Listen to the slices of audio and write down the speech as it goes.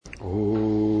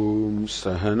ॐ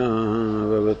सहना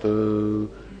भवतु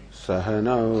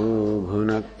सहनौ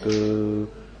भुनक्तु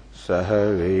सह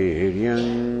वीर्यं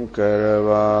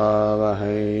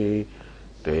करवावहै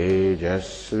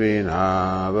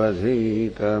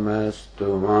तेजस्विनावधीतमस्तु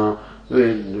मा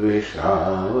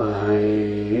विद्विषावहै।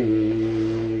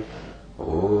 ॐ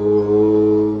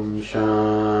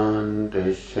शान्ति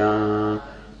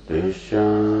शान्ति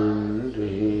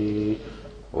शान्तिः।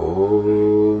 ॐ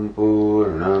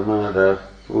पूर्णमदः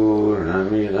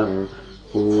पूर्णमिदं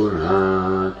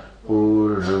पूर्णात्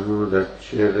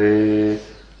पूर्णमुदच्यते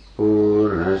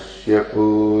पूर्णस्य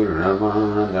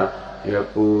पूर्णमादाय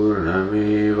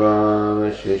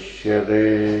पूर्णमेवावशिष्यते।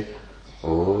 ॐ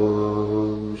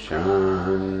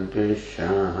शान्ति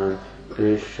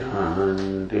शान्ति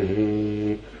शान्तिः।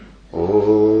 ॐ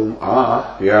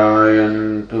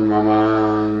आप्यायन्तु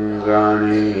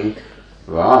ममाङ्गानि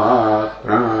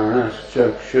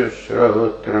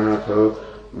वाक्प्राणश्चक्षुश्रोत्रमथो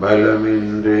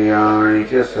बलमिन्द्रियाणि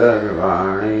च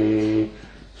सर्वाणि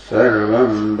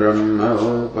सर्वं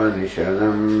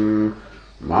ब्रह्मोपनिषदम्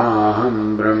माहं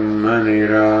ब्रह्म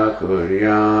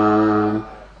निराकुर्याम्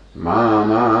मा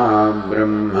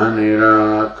ब्रह्म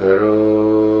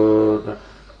निराकरोत्।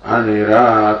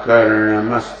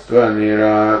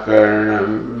 अनिराकरणमस्त्वनिराकरणं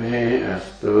मे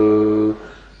अस्तु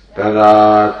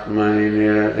तदात्मनि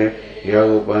निरते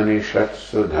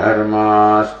उपनिषत्सु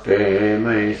धर्मास्ते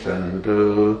मयि सन्तु।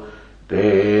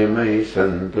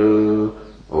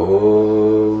 ॐ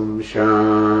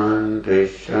शान्ति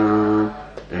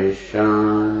शान्ति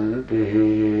शान्तिः।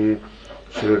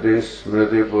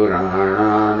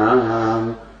 श्रुतिस्मृतिपुराणानाम्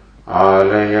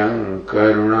आलयं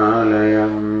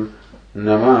करुणालयं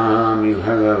नमामि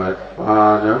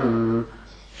भगवत्पादं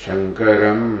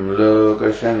शङ्करं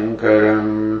लोकशङ्करं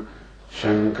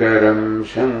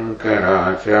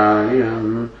शङ्कराचार्यं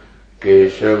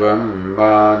केशवं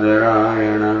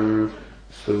बादरायणं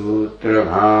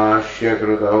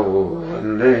सूत्रभाष्यकृतौ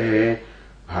वन्दे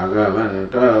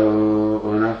भगवन्तौ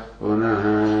पुनः पुनः।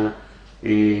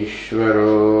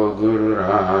 ईश्वरो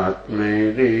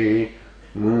गुरुरात्मेति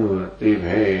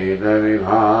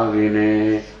मूर्तिभेदविभागिने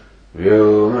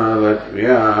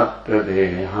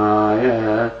व्योमवद्व्याप्तदेहाय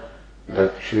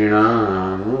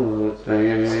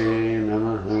दक्षिणामूर्तये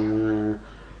नमः।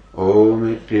 ॐ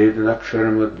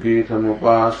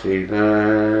इत्येतदक्षरमुद्गीतमुपासीत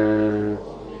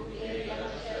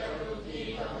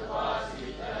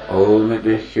ॐ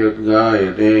इति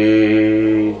ह्युद्गायते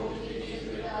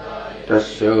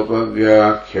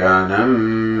तस्योपव्याख्यानम्।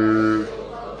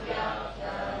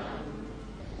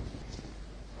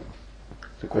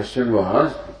 The question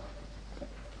was,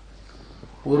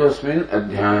 पूर्वस्मिन्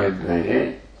अध्यायद्वये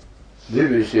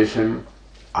द्विविशेषम्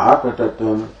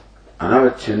आत्मतत्त्वम्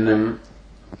अनवच्छिन्नम्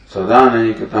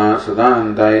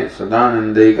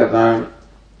सदानन्दैकताम्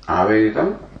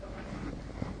आवेदितम्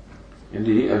in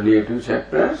the earlier two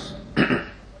chapters.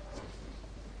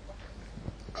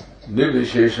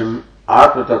 Nirvishesham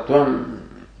Atma-tattvam,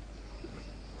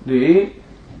 the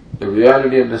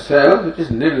reality of the self, which is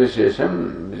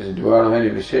nirvishesham, which is devoid of any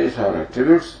vishesha or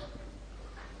attributes.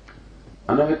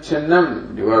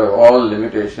 Anavicchinnam, devoid of all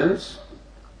limitations.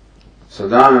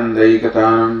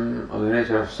 Sadanandaikatam, of the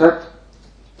nature of Sat,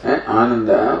 and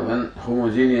Ananda, one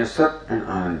homogeneous Sat and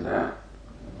Ananda.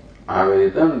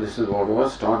 Aveditam, this is what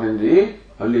was taught in the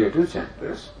earlier two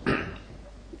chapters.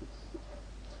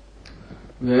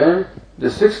 Where the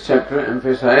sixth chapter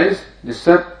emphasized the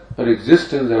Sat or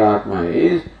existence that Atma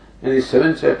is, and the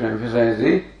seventh chapter emphasized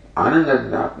the Ananda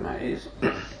that Atma is.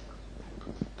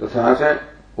 Tathacha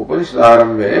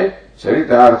Upanishadarambe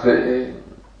Charitarthe.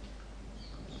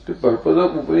 The purpose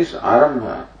of Upanishad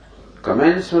Arambha,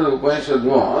 commencement of Upanishad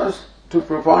was to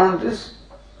propound this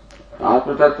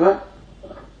Atma Tattva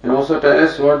and also tell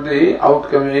us what the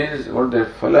outcome is, what the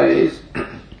phala is.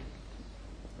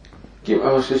 Kim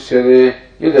avashishyate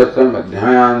yadartam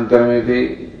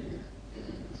adhyayantaramiti.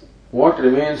 What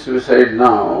remains to recite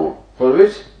now, for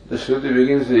which the Shruti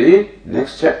begins the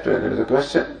next chapter? That is the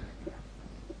question.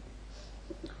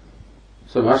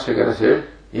 So Bhashyakara said,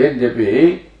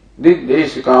 Yadyapi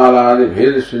Digdeshkaladi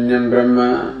Bhedasunyam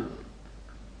Brahma.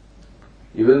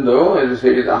 Even though, as we say,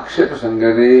 it is Akshepa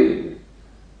Sangati,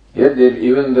 yet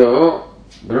even though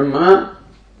Brahma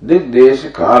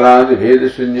Digdeshkaladi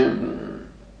Bhedasunyam,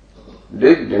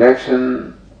 Dig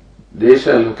direction,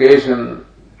 Desha location,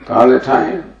 Kala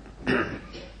time.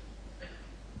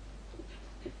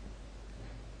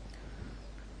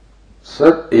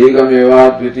 Sat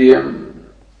Egameva Dvitiyam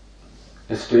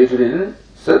is stated in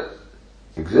Sat,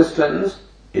 existence,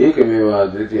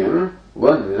 Ekameva Dvitiyam,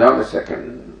 one without a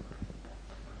second.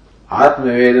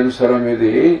 Atmavedam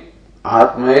Saramiti,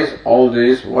 Atma is all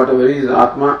this, whatever is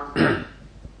Atma.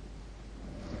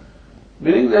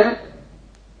 Meaning that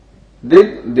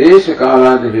Desha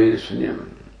Kala Deved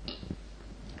Shunyam.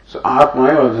 So Atma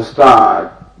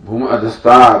Adhastat, Bhuma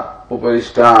Adhastat,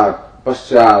 Uparishtat,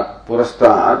 Paschat,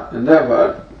 Purastat, and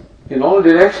therefore in all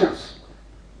directions.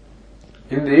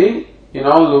 In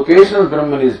all locations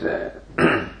Brahman is there.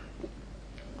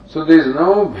 So there is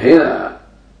no Bheda,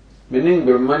 meaning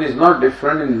Brahman is not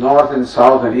different in north and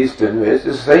south and east and west,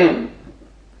 it's the same.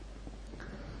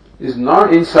 It's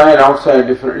not inside, outside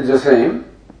different, it's the same.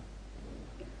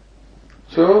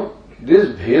 So this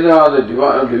Bheda,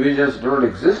 the divisions do not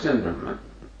exist in Brahman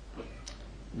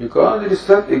because it is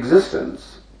such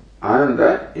existence.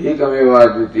 Ananda,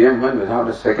 Ekameva Advitiyam, one without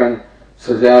a second,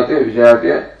 Sajate,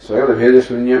 Vijatya, Swagata Bheda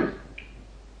Shunyam.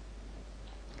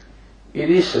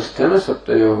 Iti Shasthana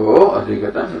Saptayoho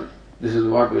Adhikatam. This is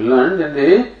what we learned in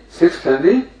the 6th and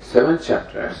the 7th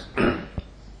chapters.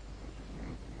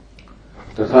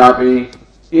 Tathapi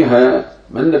Iha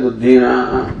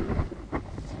Mandabuddhina.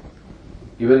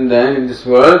 Even then in this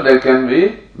world there can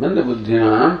be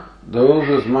Mandabuddhina, those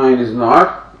whose mind is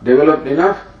not developed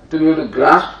enough to be able to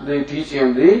grasp the teaching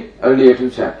of the earlier 2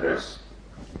 chapters.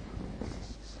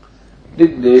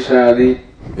 Digdeshadi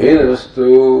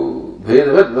Vedavastu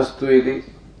Vedavat Vastu iti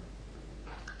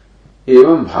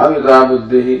Evam Bhavita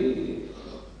Buddhi.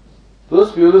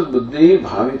 Those people's Buddhi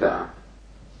Bhavita.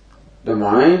 The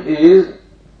mind is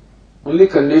only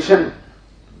conditioned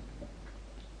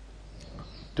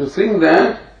to think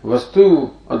that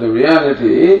Vastu or the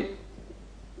reality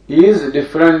is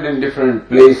different in different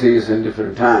places and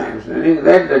different times, meaning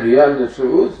that the reality, the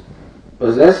truth,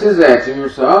 possesses the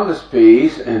attributes of the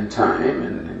space and time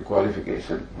and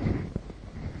qualification.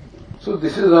 So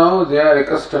this is how they are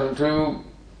accustomed to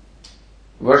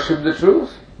worship the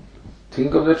truth,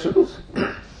 think of the truth.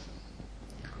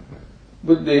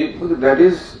 But that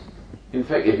is, in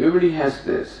fact, everybody has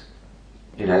this.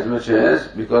 Inasmuch as,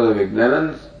 because of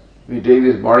ignorance, we take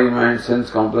this body, mind, sense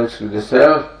complex to the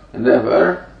self, and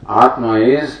therefore Atma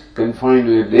is confined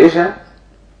to a desha.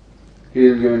 He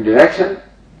is given direction.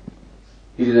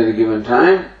 It is at a given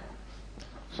time.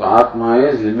 So Atma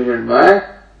is limited by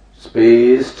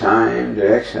space, time,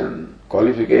 direction,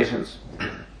 qualifications.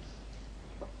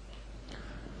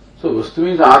 So Vastu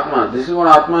means Atma. This is what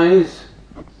Atma is.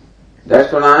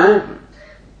 That's what I am.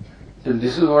 And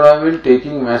this is what I have been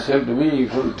taking myself to be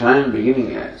from time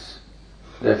beginning as.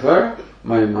 Therefore,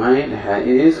 my mind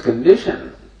is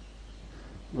conditioned.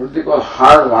 What they call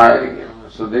hard wiring.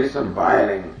 So there is some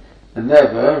wiring. And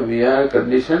therefore, we are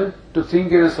conditioned to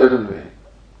think in a certain way,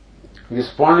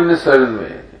 respond in a certain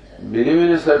way, believe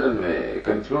in a certain way,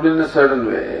 conclude in a certain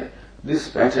way. These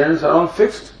patterns are all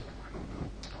fixed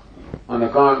on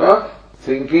account of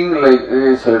thinking like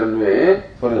in a certain way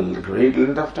for a great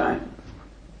length of time.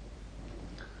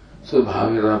 So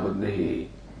Bhavita Buddhi,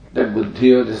 that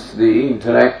Buddhi or this, the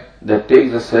intellect that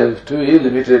takes the self to a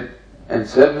limited, and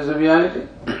self is a reality.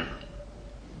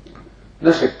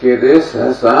 Na shakyate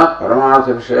sahasa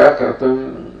paramartha vishaya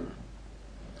kartam.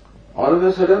 All of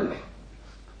a sudden,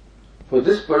 for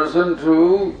this person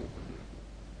to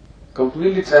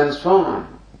completely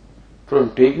transform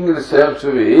from taking the self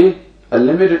to be a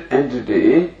limited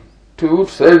entity to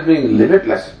self being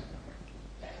limitless,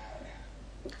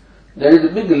 there is a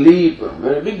big leap,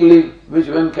 very big leap, which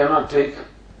one cannot take.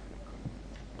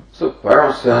 So,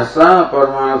 sahasa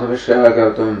paramartha vishaya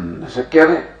kartam na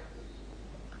shakyate.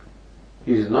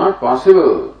 It is not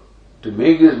possible to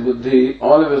make this buddhi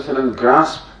all of a sudden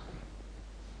grasp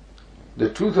the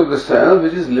truth of the self,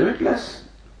 which is limitless.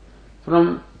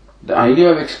 From the idea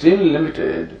of extremely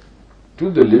limited to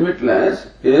the limitless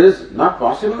is not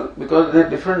possible because there are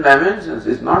different dimensions.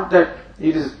 It's not that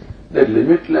it is that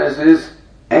limitless is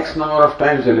X number of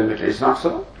times the limited. It's not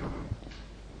so.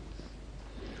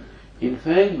 In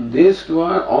fact, these two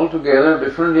are altogether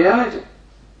different reality.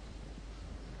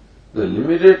 The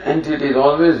limited entity is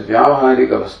always vyavaharika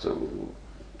vastu,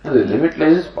 and the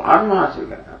limitless is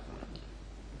paramarthika.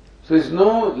 So it's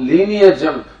no linear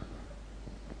jump.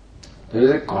 There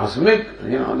is a cosmic,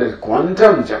 there is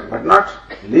quantum jump, but not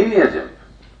linear jump.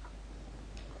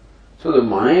 So the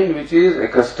mind which is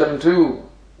accustomed to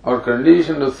or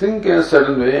conditioned to think in a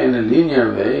certain way, in a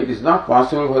linear way, it is not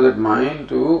possible for that mind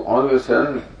to all of a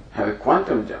sudden have a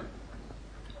quantum jump.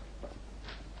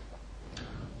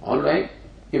 Alright,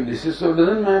 if this is so, it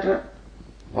doesn't matter.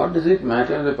 What does it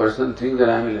matter if the person thinks that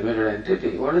I am a limited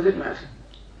entity? What does it matter?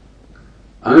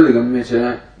 Anadigamya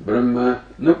cha brahma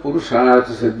na purushartha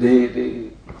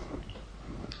siddhiti.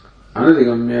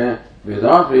 Anadigamya,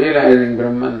 without realizing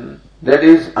Brahman, that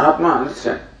is Atma,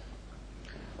 understand.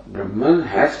 Brahman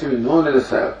has to be known as a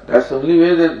self. That's the only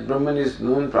way that Brahman is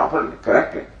known properly,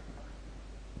 correctly.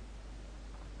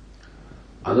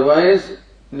 Otherwise,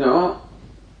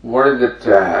 what is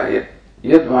that?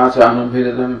 Yad vacha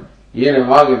anubhidadam yena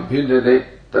vag abhyudate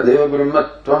tadeva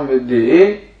brahmatvam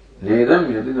vidhi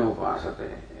nedam yadina upasate.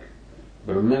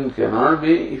 Brahman cannot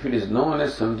be, if it is known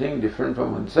as something different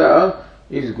from oneself,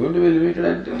 it is going to be limited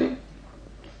entity.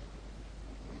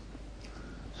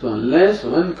 So unless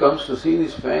one comes to see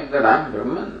this fact that I am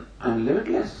Brahman, I am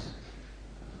limitless,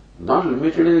 not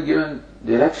limited in a given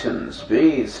direction,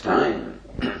 space, time.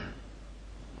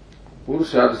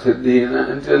 Purushartha siddhi,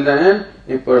 until then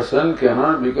a person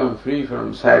cannot become free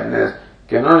from sadness,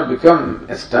 cannot become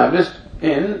established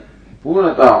in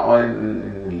purnata or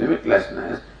in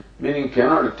limitlessness, meaning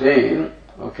cannot attain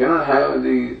or cannot have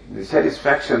the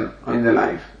satisfaction in the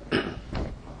life.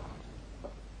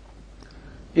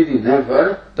 It is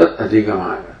never tat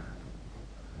adhigamaya.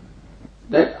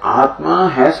 That Atma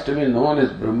has to be known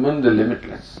as Brahman, the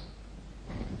limitless.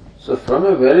 So from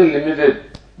a very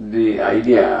limited, the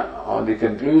idea or the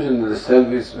conclusion that the self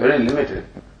is very limited,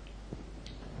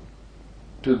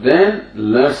 to then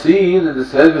see that the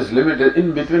self is limited,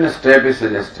 in between a step is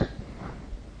suggested.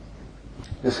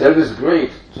 The self is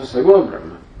great, so Saguna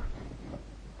Brahman.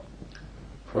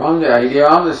 From the idea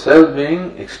of the self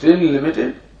being extremely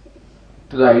limited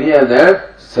to the idea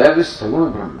that self is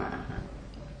Saguna Brahman.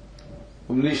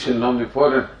 Omniscient,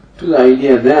 omnipotent, to the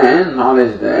idea then,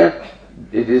 knowledge that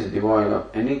it is devoid of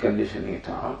any conditioning at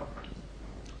all.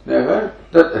 Therefore,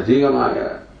 tat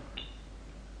adhigamaya.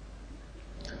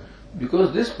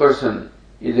 Because this person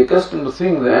is accustomed to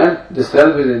think that the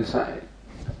self is inside,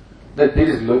 that it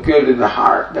is located in the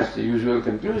heart. That's the usual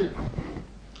conclusion.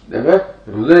 Therefore,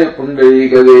 Hrudaya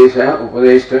Pundarika Desha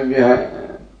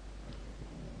Upadeshtavya.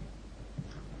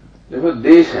 Therefore,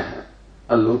 Desha,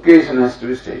 a location has to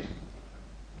be stated.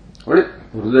 What is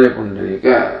Hrudaya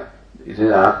Pundarika? It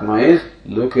says Atma is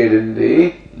located in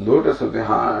the lotus of the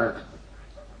heart.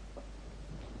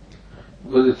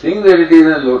 Because the thing that it is in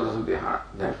the lotus of the heart.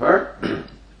 Therefore,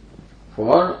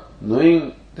 for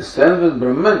knowing the self is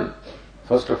Brahman,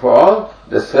 first of all,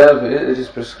 the self it is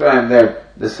prescribed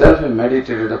that the self is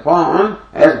meditated upon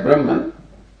as Brahman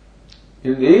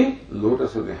in the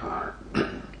lotus of the heart.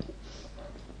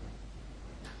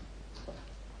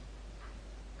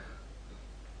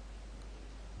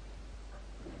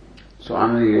 So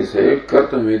Anandagiri said,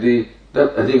 Kartamidi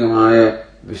tat adhigamaya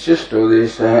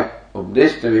vishishtodesh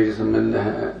updeshtavedi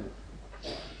sambandha.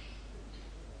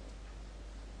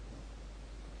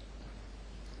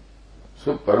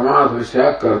 So Paramatma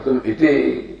Vishya Kartum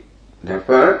iti,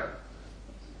 therefore,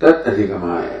 tat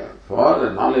adhigamaya, for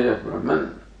the knowledge of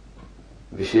Brahman,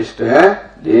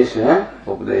 Vishishta Desha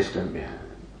Upadeshtavya.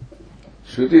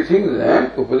 Shruti thinks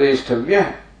that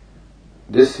Upadeshtavya,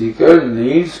 the seeker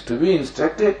needs to be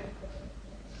instructed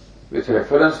with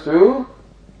reference to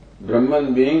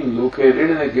Brahman being located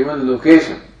in a given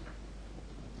location.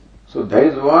 So that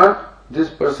is what this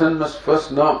person must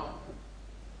first know.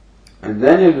 And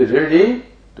then he will be ready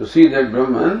to see that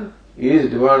Brahman is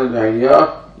devoid of the idea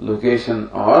of location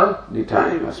or the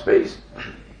time or space.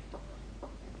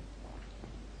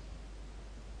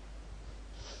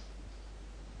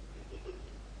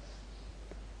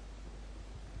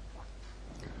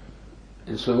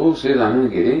 And so says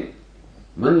Anandagiri,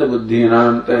 Manda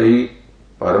buddhinam tahi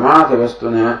paramatha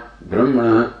vastuna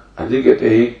brahmana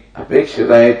adhigate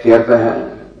apekshita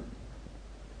ityartha.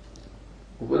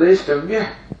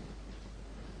 Upadeshtavya.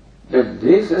 That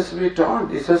this has to be taught,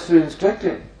 this has to be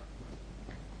instructed.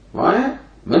 Why?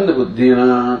 Manda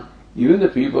buddhina, even the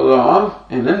people of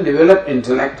an undeveloped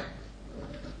intellect.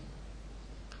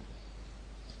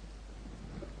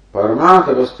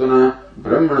 Paramatha vastuna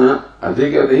brahmana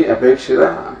adhigati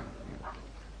apekshita.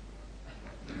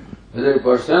 Whether a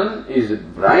person is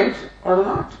bright or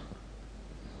not,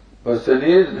 person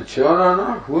is mature or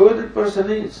not, whoever the person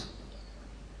is.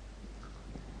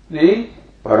 The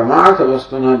Paramartha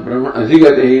Vastuna Brahman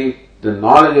Adhigati, the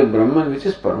knowledge of Brahman, which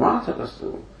is Paramartha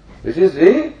Vastu, which is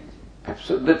the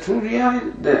true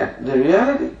reality, the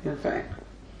reality, in fact.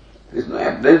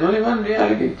 There is only one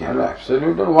reality,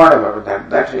 absolute or whatever,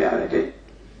 that reality.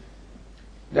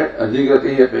 That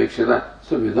Adhigati Apekshita.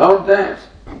 So without that,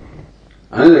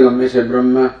 Anandagamya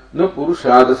Brahma, no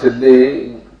Purushada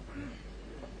Siddhi.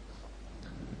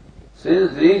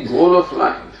 Since the goal of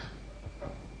life,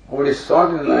 what is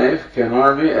sought in life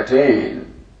cannot be attained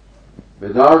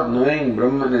without knowing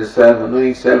Brahman itself or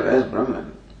knowing self as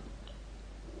Brahman.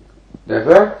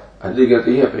 Therefore,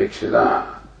 adhigati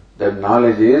apekshita, that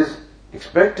knowledge is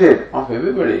expected of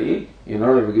everybody in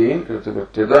order to gain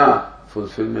kritabhaktita,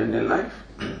 fulfillment in life.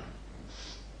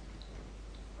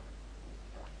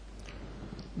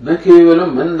 न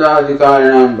केवलम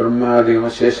मंदाधिकारिणाम ब्रह्मादिगम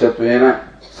शेषत्वेन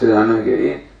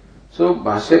Siddhanagiri. So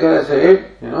Bhashyakara said,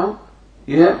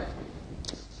 you have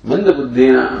manda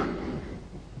buddhina.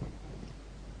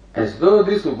 As though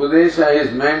this Upadesha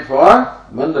is meant for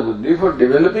manda buddhi, for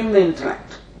developing the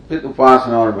intellect with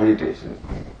upasana or meditation.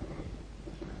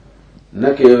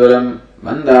 न केवलम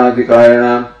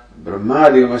मंदाधिकारिणाम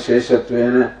ब्रह्मादिगम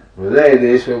शेषत्वेन हृदय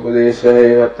देशोपदेश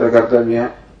अत्र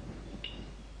कर्तव्यः.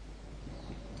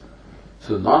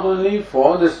 So not only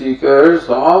for the seekers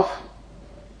of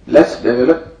less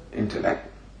developed intellect,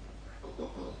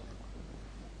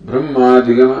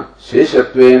 Brahmadigama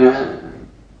Sheshatvena,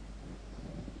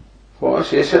 for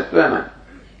Sheshatvena,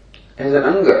 as an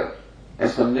anga,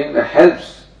 as something that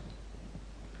helps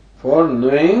for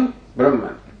knowing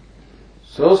Brahman.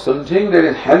 So something that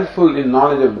is helpful in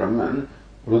knowledge of Brahman,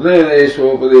 Hridaya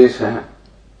Deshopadesha.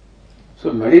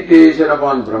 So meditation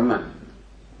upon Brahman,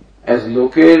 as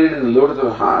located in the lotus of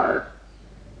the heart,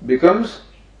 becomes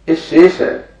a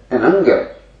shesha, an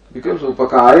anga, becomes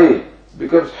upakari,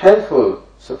 becomes helpful,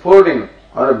 supporting,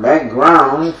 or a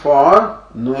background for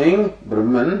knowing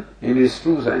Brahman in his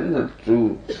true sense and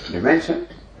true dimension.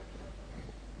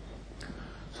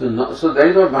 So that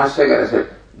is what Bhashyakara said.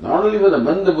 Not only for the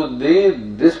Manda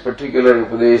Buddhi, this particular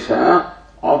Upadesha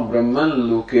of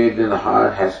Brahman located in the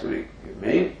heart has to be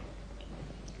made.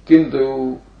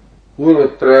 Kintu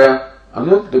Purvatra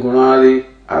Anukta Gunadi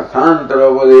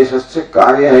Arthantara Upadeshasya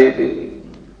Karya iti.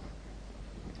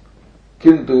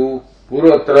 Kintu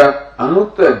Purvatra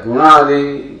Anukta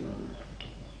Gunadi.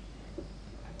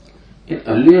 In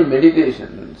earlier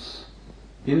meditations,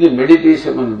 in the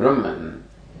meditation on Brahman,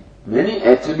 many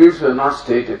attributes were not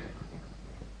stated.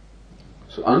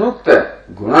 So Anukta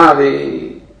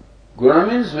Gunadi, Guna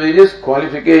means various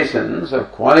qualifications or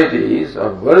qualities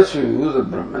or virtues of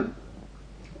Brahman.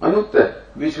 Anukta,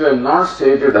 which were not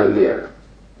stated earlier,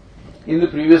 in the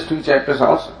previous 2 chapters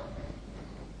also.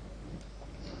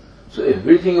 So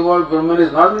everything about Brahman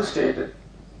is not been stated.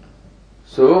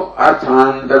 So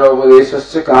Arthantara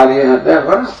Upadeshasya Karya,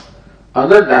 therefore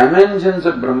other dimensions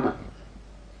of Brahman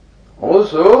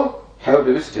also have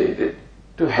to be stated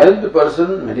to help the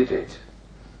person meditate.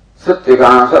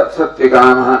 Satyakama,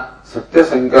 Satya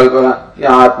Sankalpa,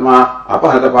 Atma,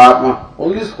 Apahata Papma,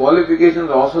 all these qualifications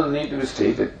also need to be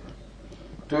stated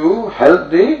to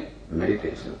help the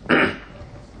meditation.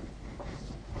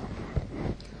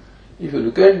 If you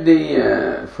look at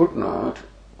the footnote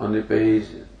on the page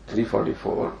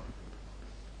 344,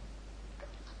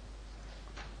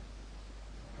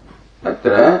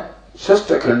 अत्र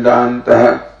षष्ठखण्डान्तः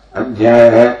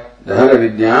अध्यायः दहर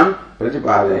विद्यां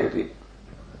प्रतिपादयति.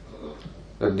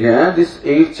 Adhyaya, this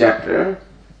 8th chapter,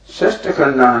 Shashta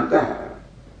Khandanta,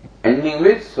 ending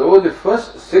with, so the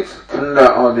first 6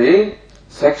 khanda or the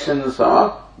sections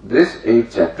of this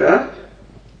 8th chapter,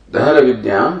 Dahara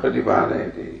Vidyam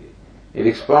Pratipadayati. It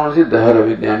expounds the Dahara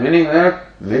Vidya, meaning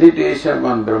that meditation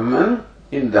on Brahman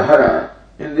in Dahara,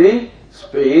 in the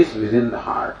space within the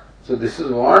heart. So this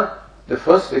is what the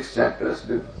first 6 chapters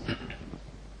do.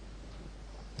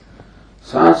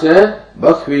 Sacha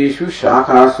Bhakvishu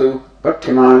Shakasu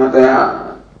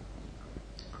Patthimanataya.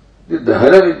 The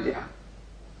Dahara Vidya,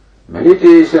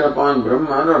 meditation upon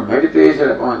Brahman or meditation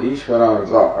upon Ishvara or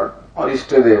God or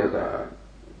Ishtadevata,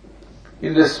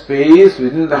 in the space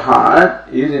within the heart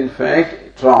is in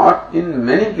fact taught in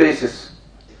many places,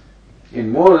 in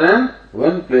more than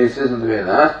one places in the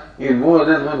Vedas, in more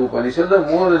than one Upanishad, or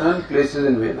more than one places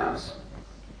in Vedas.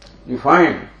 You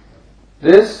find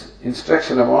this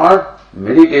instruction about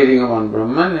meditating upon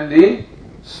Brahman in the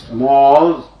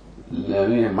small,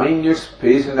 minute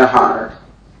space in the heart.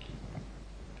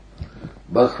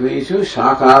 Bhakvishu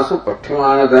Shakasu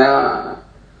Patthimanataya.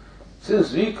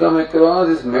 Since we come across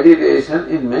this meditation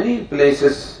in many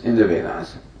places in the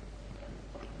Vedas,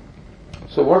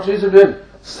 so what is it then?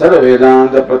 Sarva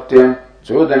Vedanta Pratyam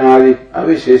Chodanadi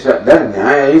Avishesha. That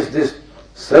Nyaya is this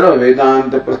Sarva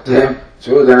Vedanta Pratyam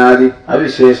Chodanadi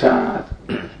Avisheshat.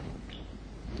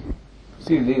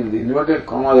 See, the inverted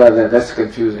commas are there, that's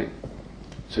confusing.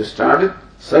 So started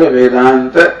Sarva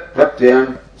Vedanta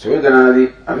Pratyam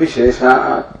Chodanadi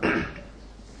Avisheshat.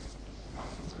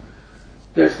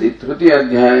 That's the Tritiya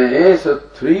Adhyaya, so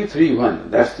 331,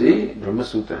 that's the Brahma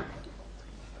Sutra.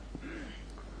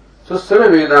 So Sarva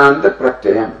Vedanta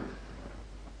Pratyam.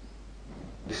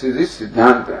 This is the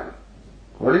Siddhanta.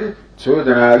 What is it?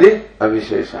 Chodanadi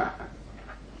Avishesha.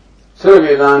 Sarva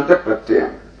Vedanta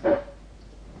Pratyam.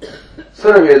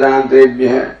 Sarva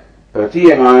Vedantebhyah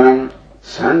Pratiyamanam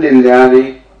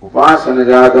Sandilyadi Upasana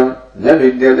Jatam Na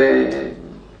Vidyate.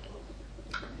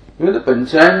 Even the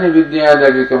Panchanya Vidya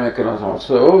that we come across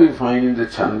also, we find in the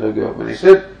Chandogya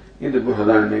Upanishad, in the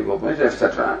Brihadaranyaka Upanishad,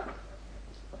 etc.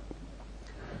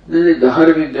 Then the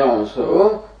Dahara Vidya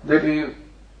also, that we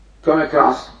come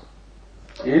across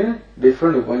in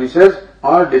different Upanishads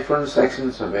or different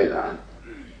sections of Vedanta.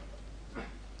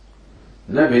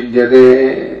 Na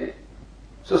vidyate.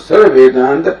 So, Sarva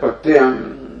Vedanta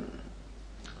Pratyam.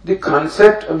 The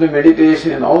concept of the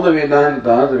meditation in all the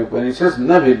Vedantas, the Upanishads,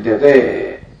 na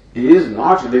vidyate, is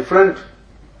not different,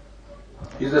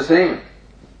 is the same.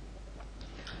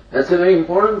 That's a very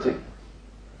important thing.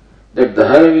 That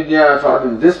Dahara Vidya taught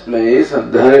in this place,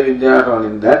 and Dahara Vidya taught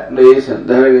in that place, and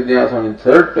Dahara Vidya taught in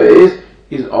third place,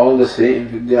 is all the same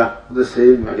Vidya, the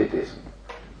same meditation.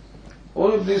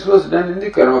 All of this was done in the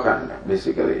Karma Kanda,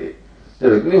 basically. The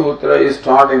Agnihotra is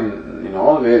taught in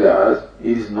all Vedas.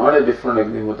 It is not a different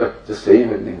Agnihotra, it's the same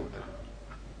Agnihotra.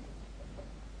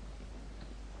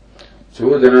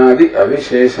 Chodanadi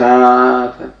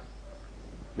avisheshat.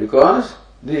 Because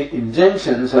the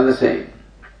injunctions are the same.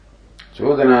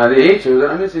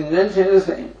 Chodana means injunction is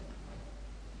the same.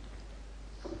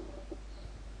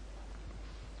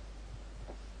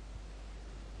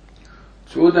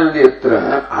 Chodanadi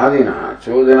atra adina.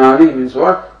 Chodanadi means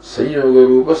what? Sanyoga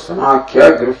rupa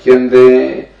samakhya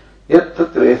gruhyante yat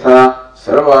tatresa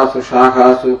sarvasu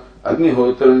shakhasu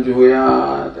agnihotram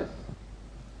juhuyat.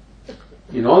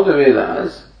 In all the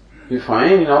Vedas, we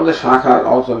find, in all the shakhas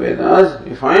also Vedas,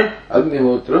 we find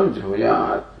agnihotram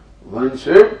juhuyat. One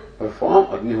should perform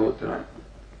agnihotra.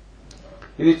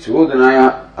 It is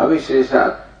chodanaya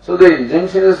avisheshat. So the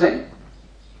injunction is the same.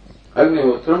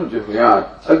 Agnihotram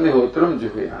juhuyat. Agnihotram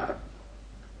juhuyat.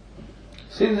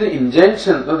 Since the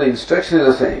injunction or the instruction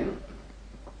is the same,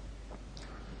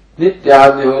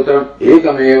 nityagnihotra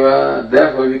ekameva,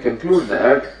 therefore we conclude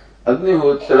that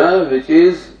agnihotra, which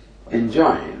is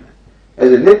enjoined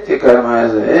as a nitya karma,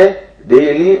 as a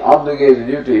daily obligatory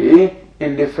duty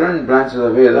in different branches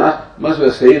of Veda, must be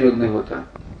the same agnihotra.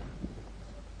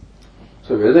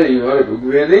 So whether you are a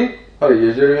Rigvedi or a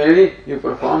Yajurvedi, you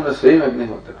perform the same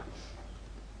agnihotra.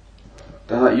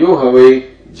 Tata yo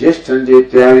havai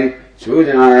jyeshtanjetyari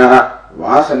chojanaya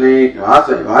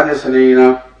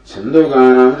vajasaneina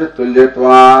chandoganam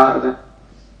tulyatvad.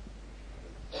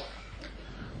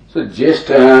 So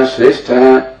jyeshta,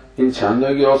 shrestha, in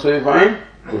Chandogya also you find,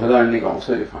 Brihadaranyaka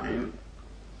also you find.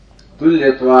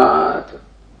 Tulyatvat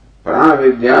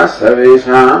pranavidya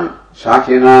sarvesham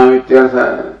shakhinam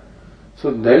ityartha.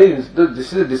 So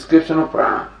this is a description of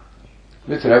prana.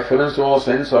 With reference to all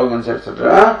sense organs,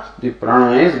 etc. The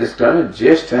prana is described as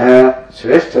jyeshtha,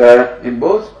 shrestha in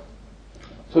both.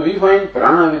 So we find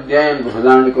prana vidya in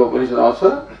Brihadaranyaka Upanishad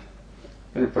also.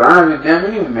 And prana vidya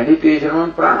meaning meditation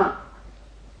on prana.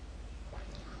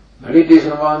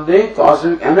 Meditation on the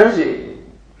cosmic energy.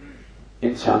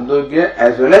 In Chandogya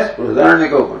as well as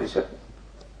Brihadaranyaka Upanishad.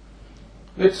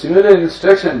 With similar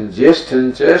instruction,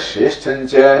 Jyeshtancha,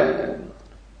 Shreshtancha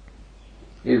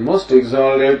is most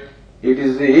exalted, it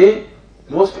is the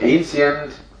most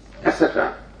ancient,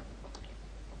 etc.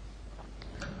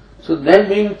 So that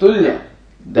being Tulya,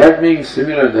 that being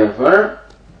similar, therefore,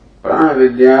 Prana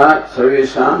Vidya,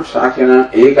 Sarvesham,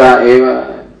 Shakyana, Eka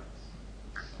Eva.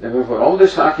 Therefore, for all the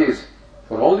Shakis,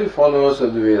 for all the followers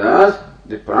of the Vedas,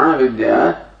 the Prana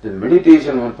Vidya, the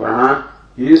meditation on Prana,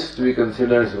 is to be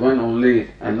considered as one only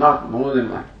and not more than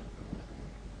one.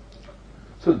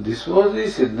 So this was the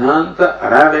Siddhanta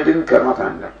arrived in Karma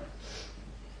Kanda.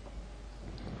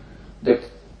 That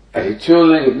ritual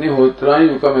like Agnihotra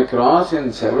you come across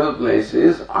in several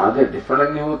places, are they different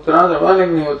Agnihotras or one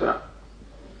Agnihotra?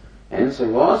 Answer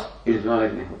was, it is one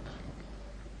Agnihotra.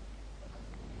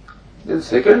 Then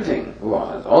second thing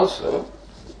was also,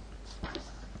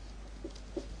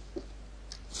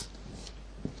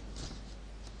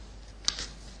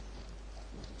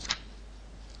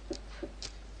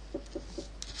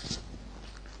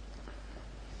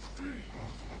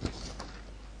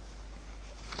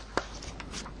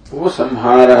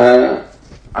 उपसंहारः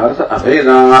अर्थ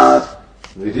अभेदात्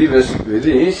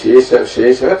विधि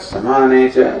शेषवत् समाने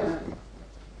च.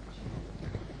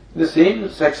 The same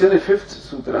section, the fifth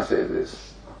sutra says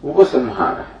this.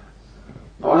 Upasamhara.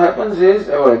 What happens is,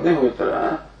 our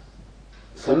Agnihotra,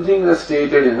 something is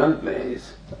stated in one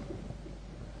place,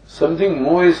 something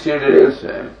more is stated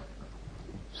elsewhere.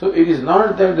 So it is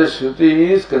not that the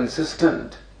Shruti is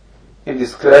consistent in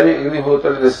describing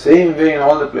Agnihotra in the same way in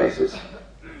all the places.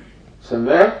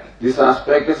 Somewhere this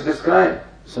aspect is described,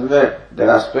 somewhere that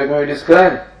aspect may be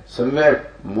described,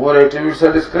 somewhere more attributes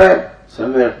are described,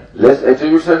 somewhere less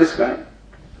attributes are described.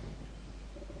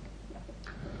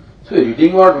 So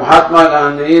reading about Mahatma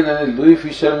Gandhi, then Louis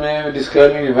Fisher may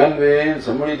describe him in one way, and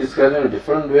somebody describes him in a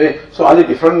different way. So are they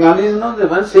different Gandhis? No, they're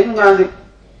one same Gandhi.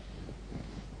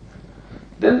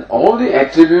 Then all the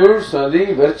attributes or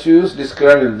the virtues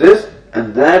described in this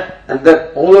and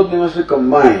that all of them must be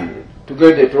combined to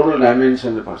get the total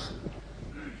dimension of the person.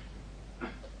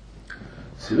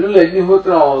 Similarly,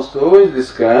 Agnihotra also is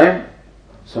described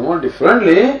somewhat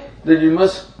differently, then you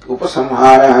must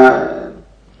upasamhara.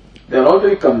 They are all to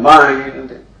be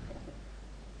combined.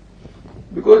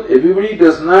 Because everybody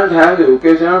does not have the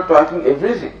occasion of talking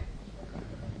everything.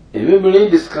 Everybody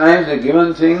describes a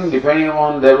given thing depending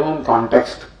upon their own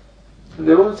context,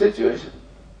 their own situation.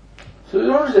 So you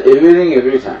don't say everything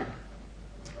every time.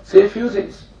 Say a few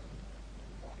things.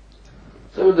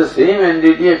 So with the same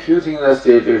entity, a few things are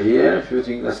stated here, a few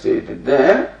things are stated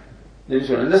there. Then you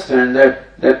should understand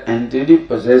that that entity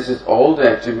possesses all the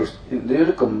attributes. They have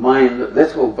to combine.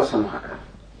 That's what upasamhara.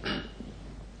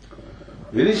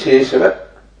 Vidisheshavat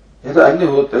yata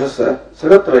agnihotra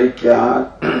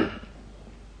saratraikya.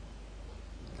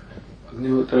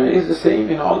 Agnihotra is the same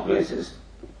in all places.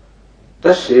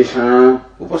 Tashesham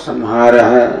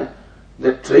upasamhara.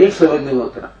 The traits of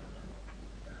Agnihotra.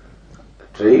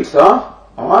 Traits of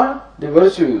or the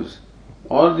virtues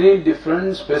or the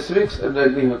different specifics of the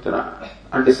Agnihotra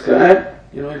are described,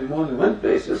 in more than one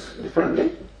places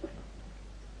differently.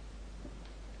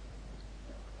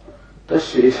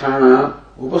 Tasheshana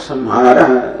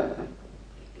upasamhara.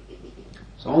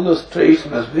 So all those traits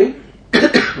must be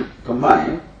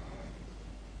combined.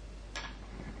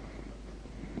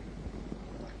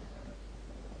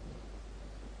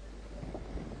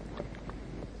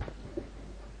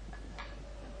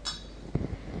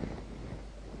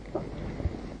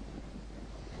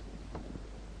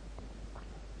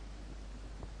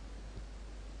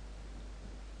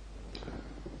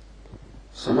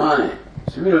 Samaya.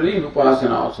 Similarly, in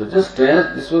Upasana also, just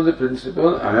as this was the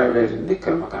principle arrived at in the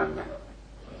Karma Kanda.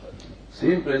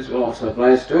 Same principle also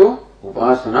applies to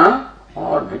Upasana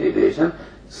or meditation.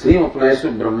 Same applies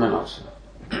to Brahman also.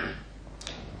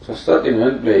 So Sat in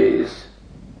one place,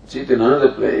 Chit in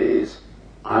another place,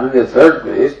 Ananda in a third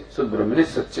place, so Brahman is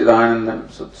Satchidanandam.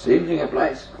 So the same thing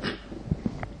applies.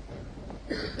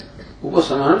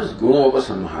 Upasamhara is Guna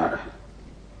Upasamhara.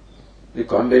 The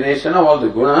combination of all the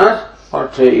gunas or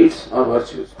traits or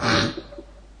virtues.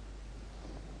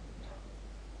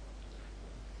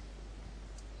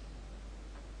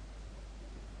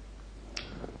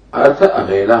 Artha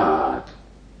Avedat.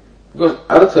 Because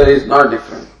Artha is not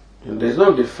different. There is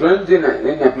no difference in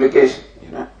application.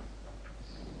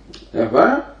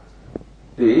 Therefore,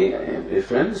 the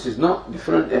difference is not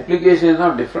different, application is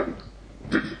not different.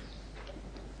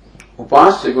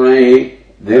 Upasya gunai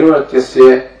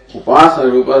nirvartyasya upasana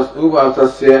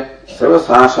rupatasya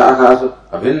sarvasa shakhas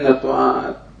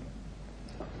abhinnatvat.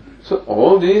 So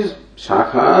all these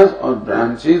shakhas or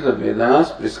branches of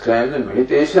Vedas prescribe the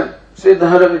meditation,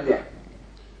 Siddhara Vidya.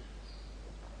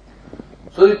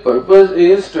 So the purpose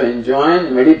is to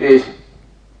enjoin meditation.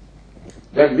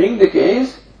 That being the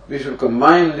case, we should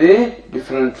combine the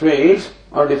different traits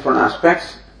or different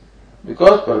aspects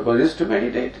because purpose is to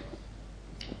meditate.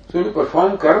 So to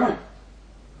perform karma,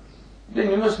 then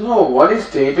you must know what is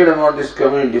stated about this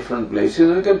karma in different places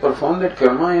and you can perform that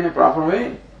karma in a proper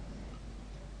way.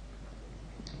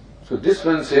 So this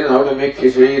one says how to make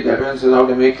khichdi, that one says how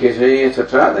to make khichdi,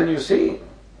 etc. Then you see,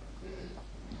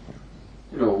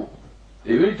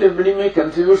 everybody may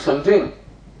contribute something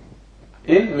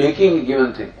in making a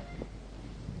given thing.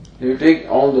 You take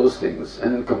all those things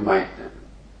and combine them.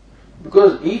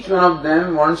 Because each one of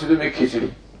them wants you to make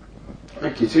khichdi.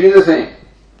 And khichdi is the same.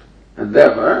 And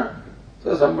therefore,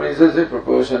 so somebody says a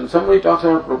proportion, somebody talks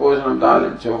about proportion of dal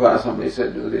and chokha, somebody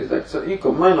said do this, that. So you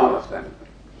combine all of them.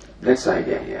 That's the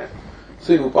idea here.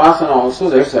 So in Upasana also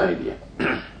that's the idea.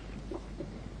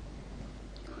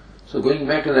 So going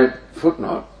back to that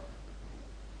footnote,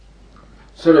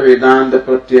 Sura Vedanta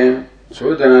Pratyam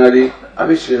Shodhanadi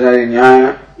Avishridhari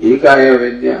Nyaya Ekaya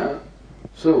Vidya.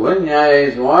 So one Nyaya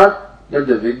is what? That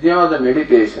the Vidya or the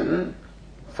meditation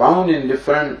found in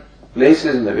different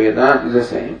places in the Veda is the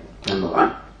same. Number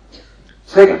one.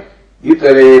 Second,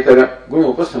 Itaretara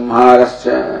Guna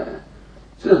Upasamharascha.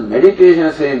 So meditation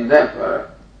is saying that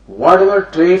whatever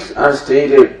traits are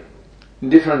stated in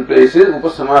different places,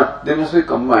 Upasamhara, they must be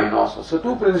combined also. So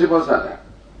two principles are there.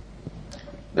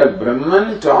 That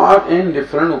Brahman taught in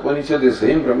different Upanishads the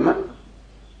same Brahman.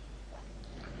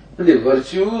 And the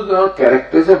virtues or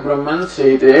characters of Brahman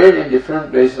stated in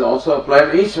different places also apply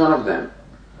to each one of them.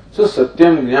 So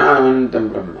Satyam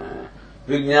Jnanavantam Brahma,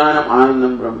 Vijnanam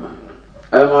Anandam Brahma,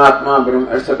 Ayamatma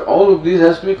Brahma, etc. All of these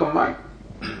has to be combined.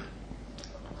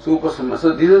 Supasama.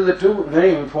 So these are the two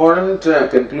very important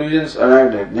conclusions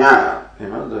arrived at.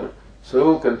 Jnana.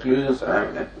 So conclusions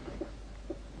arrived at.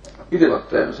 Iti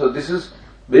Bhakta. So this is,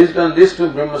 based on these two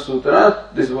Brahma Sutras,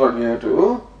 this is what we have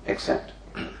to accept.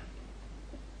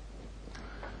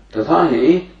 तथा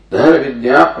ही दहर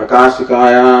विद्या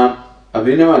प्रकाशिकायाम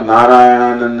अभिनव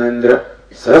नारायणानंदेन्द्र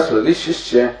सरस्वती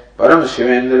शिष्य परम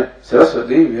Shivendra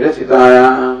Saraswati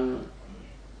विरचितायाम.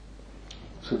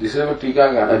 So this is what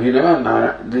Tika got. Abhinava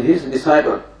Narayana, his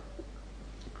disciple.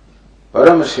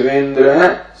 Param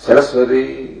Shivendra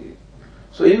Saraswati.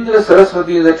 So Indra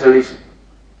Saraswati is a tradition.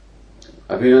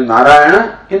 Abhinava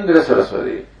Narayana, Indra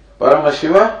Saraswati. Parama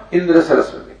Shiva, Indra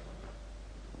Saraswati.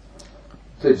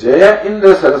 So Jaya,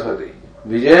 Indra Saraswati.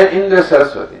 Vijaya, Indra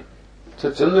Saraswati.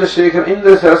 So Chandrasekhar,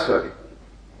 Indra Saraswati.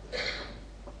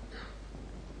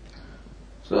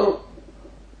 So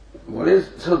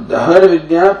Dahar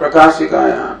Vidya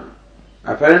Prakashikayam.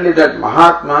 Apparently that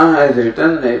Mahatma has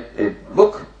written a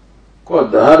book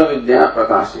called Dahar Vidya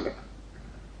Prakashika.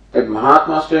 That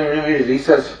Mahatma must have made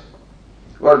research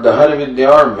for Dahar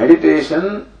Vidya or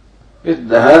meditation with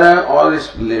Dahara or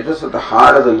its letters at the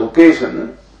heart of the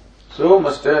location. So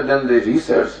must have done the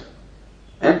research.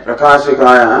 And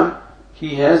Prakashikayam,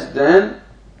 he has then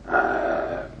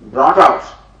brought out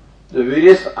the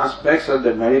various aspects of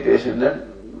the meditation in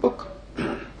that book.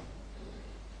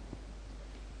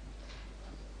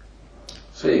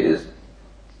 So it is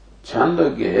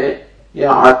Chandogya,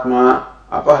 ya Atma,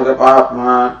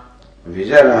 Apahadapatma,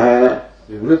 Vijara,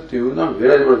 Vimrityu, not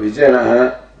Viraj but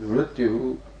Vijara,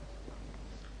 Vimrityu.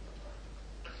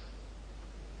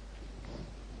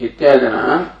 इत्यादि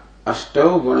अष्टौ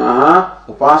गुणाः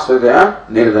उपासकया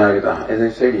निर्धारिताः. As I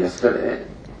said yesterday,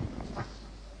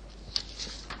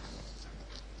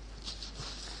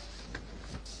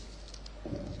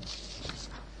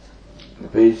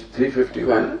 page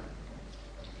 351,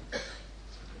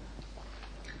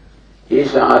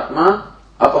 एष आत्मा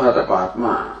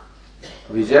अपहतपात्मा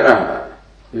विजरः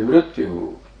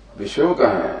विमृत्युः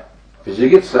विशोकः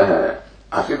विजिगित्सः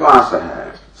अपिपासः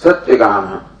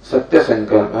सत्यकामः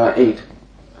सत्यसंकल्पः 8.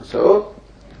 So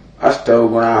अष्टौ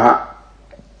गुणाः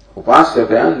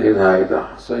उपास्यतया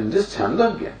निर्धारिताः. So in this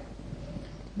Chandogya,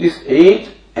 these 8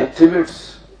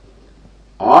 attributes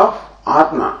of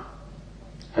Atma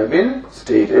have been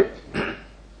stated.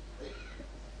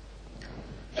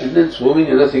 And then so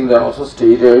many other things are also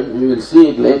stated. We will see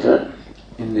it later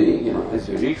in the, as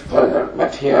we read further.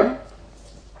 But here,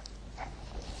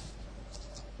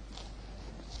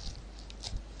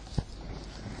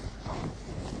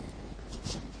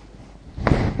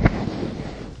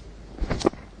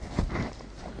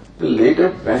 the later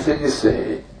passages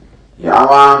say,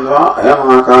 Yavandra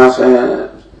ayam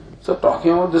akasha. So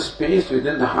talking about the space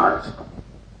within the heart.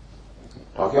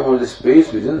 Talking about the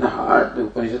space within the heart, the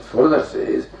Upanishad further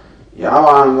says,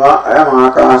 Yavandra ayam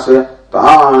akasha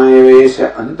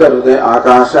tānevesha antarudaya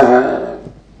akasha.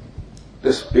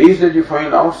 The space that you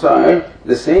find outside,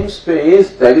 the same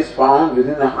space that is found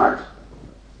within the heart.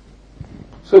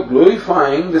 So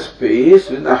glorifying the space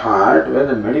within the heart when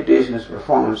the meditation is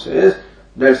performed says,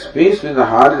 that space within the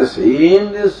heart is the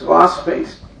same as vast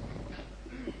space.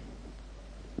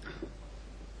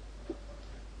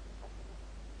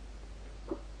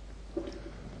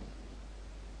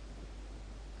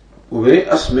 Uve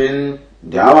asmin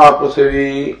dhyava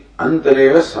prasavi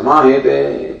antareva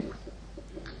samahete.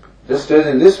 Just as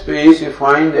in this space you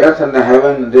find the earth and the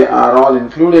heaven, they are all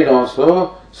included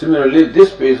also. Similarly,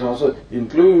 this space also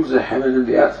includes the heaven and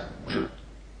the earth.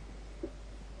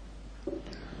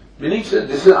 Meaning that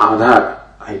this is Adhara.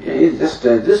 Idea is just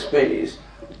as this space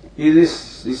is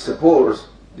supports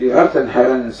the earth and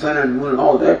heaven, sun and moon and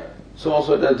all that, so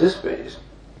also does this space.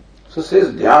 So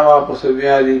says Dhyava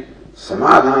Prasavyadi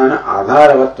Samadhana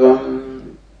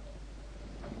Adharavatvam.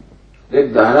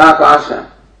 Like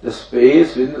Dharakasha, the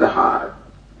space within the heart,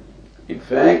 in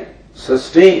fact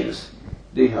sustains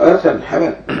the earth and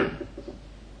heaven.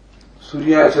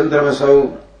 Surya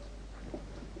Chandramasau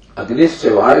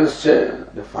Agnischa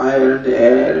Vayuscha, the fire and the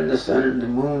air and the sun and the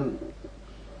moon.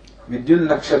 Vidyun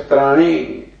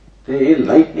Nakshatrani, the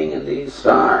lightning and the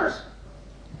stars.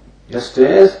 Just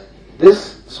as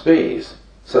this space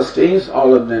sustains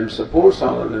all of them, supports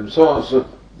all of them, so also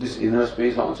this inner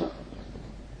space also.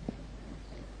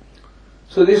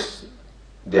 So this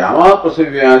Dhyava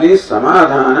Prasavyadi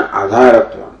Samadhana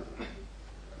Adharatvam.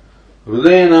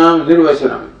 Hrudayanam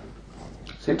Nirvachanam.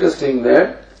 It's interesting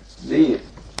that the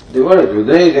word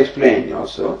Hrudaya is explained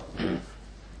also.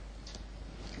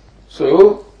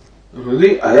 So,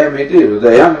 Hrudi ayamiti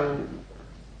Hrudayam.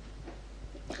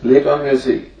 Later on we will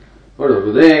see. But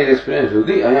Hrudaya is explained,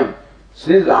 Hrudi ayam.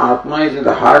 Since the Atma is in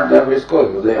the heart, therefore it is called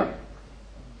Hridaya.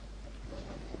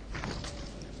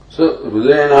 So,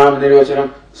 Hridayanam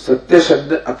Nirvachanam Satya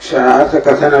Shabda Aksharartha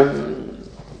Kathanam.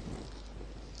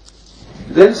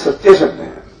 Then Satya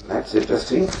Shabda. That's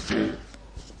interesting.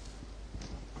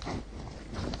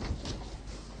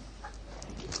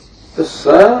 The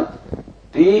Sa,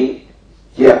 Ti,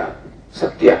 Ya,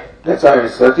 Satya. That's how it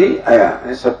is. Sati, Aya,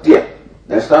 and Satya.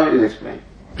 That's how it is explained.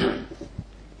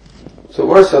 So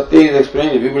what Satya is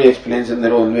explained, everybody explains in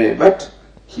their own way, but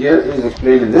here it is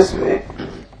explained in this way.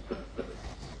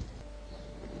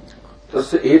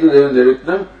 तस्य एतदेव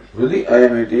निरुक्तं हृदि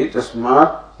अयमिति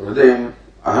तस्मात् हृदयम्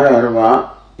अहरहर्वा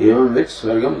एवं with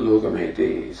स्वर्गं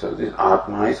लोकमेति. So this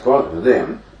Atma is called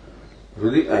Hridayam,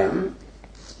 Hृदि ayam,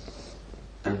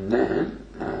 and then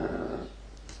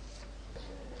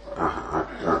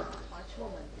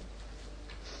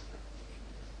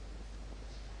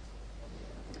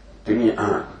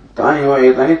तानि वा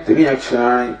एतानि त्रीणि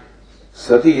अक्षराणि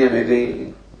सतीयमिति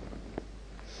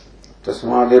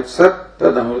तस्मात् यत् सत्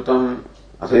तदमृतम्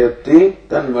अथ यत्ति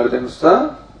तन्मर्त्यम् स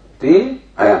ति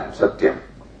ayam satyam.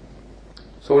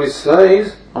 So what is sa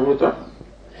is amrutam,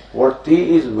 what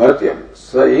ti is martyam.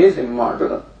 Sa is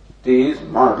immortal, ti is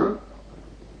mortal.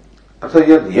 अथ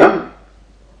यद् यम्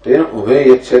तेन उभे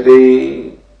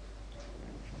यच्छति.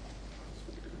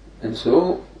 And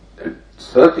so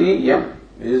sati yam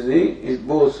is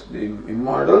both the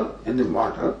immortal and the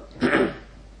mortal.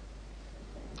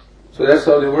 So that's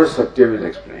how the word Satyam is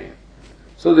explained.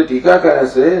 So the Tikakara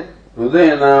says,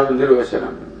 Hridayanam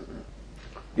Nirvachanam,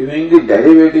 giving the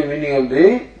derivative meaning of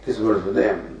this word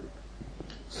Hridayam.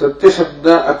 Satya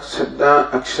Shabda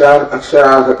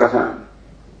Aksharartha Kathanam.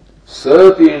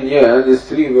 Sati and Ya, these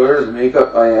three words makes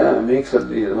up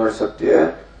the word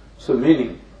Satya. So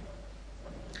meaning,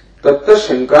 Tatta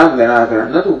Shanka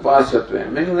Nirakaran, not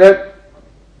Upasatva, meaning that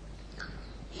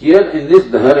here in this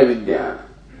Dhara Vidya,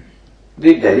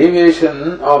 the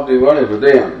derivation of the word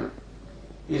Hridayam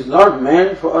is not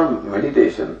meant for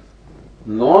meditation,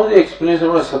 nor the explanation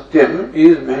of Satyam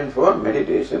is meant for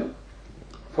meditation,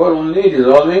 for only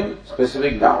resolving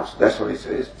specific doubts. That's what he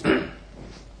says.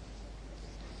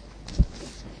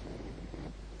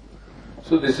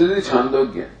 So this is the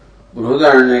Chandogya.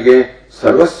 Bruhadaranyake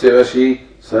Sarvasya Vashi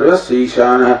Sarvasya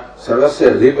Ishana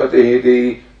Sarvasya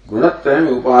Adhipati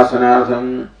Gunatrayam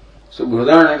Upasanartham. So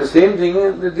Bruhadaranyaka, the same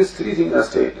thing, these three things are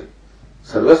stated.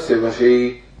 Sarvasya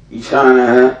Vashi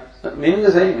Ishana, meaning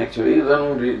the same actually, the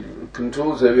one who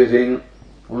controls everything,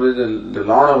 who is the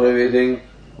Lord of everything,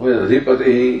 who is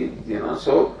Adhipati,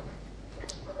 so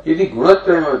iti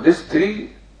gunatrayam, these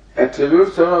three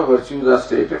attributes or virtues are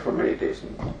stated for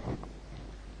meditation.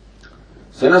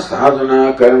 Sana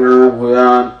sadhana karmana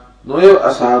bhuyan noyo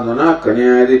asadhana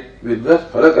kanyadi vidvat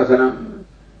phalakathanam.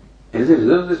 As a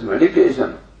result of this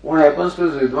meditation, what happens to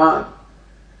this vidwan?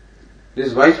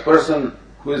 This wise person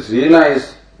who has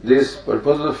realized this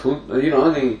purpose of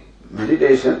the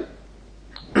meditation,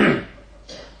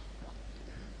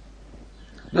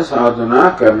 na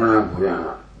sadhana karmana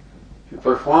bhuyan. He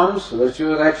performs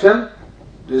virtuous action,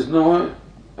 there is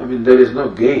no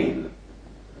gain.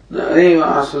 Na areva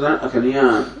asudan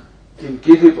akaniyan. In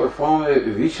case he performs a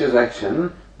vicious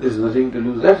action, there is nothing to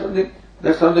lose.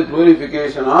 That's how the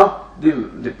glorification of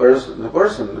the person, the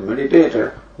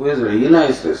meditator who has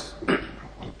realized this.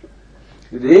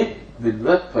 The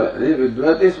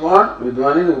Vidvat is what?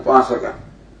 Vidwan is Upasaka.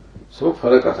 So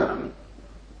Phalakathanam.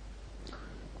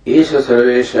 Esha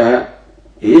Sarvesha,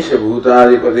 Esha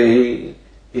Bhutadipatihi,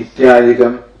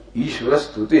 Ityadikam, Ishvara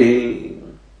Stuti.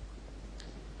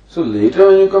 So later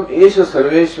when you come Esha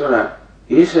Sarveshwara,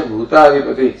 Esha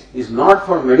Bhutadipati is not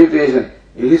for meditation,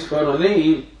 it is for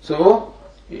only, so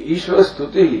Ishvara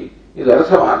Stuti is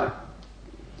Arthavana.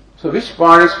 So which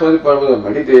part is for the purpose of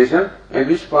meditation and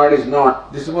which part is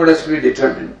not? This is what has to be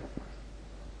determined.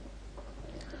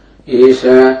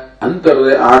 Esha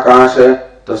antarudaya akasha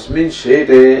tasmin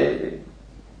shete.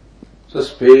 So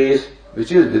space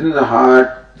which is within the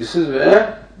heart, this is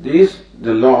where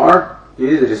the Lord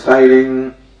is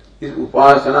residing, is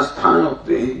upasana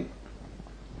sthanukti.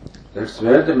 That's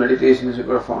where the meditation is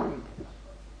performed.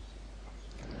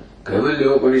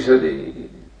 Kaivalyopanishadi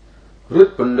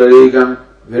Hrut Pundarikam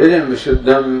Virajam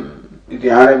Vishuddham iti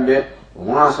arabhya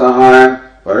Umasahayam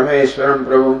Parameshwaram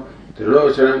Prabhum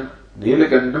Trilochanam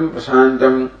Nilakandam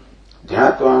Prasantam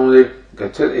Dhyatvamudir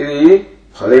Gachat iti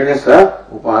Phalena sa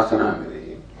Upasana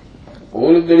iti.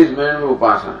 All of that is meant of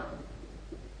Upasana.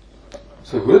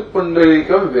 So Hrut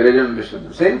Pundarikam Virajam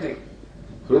Vishuddham, same thing.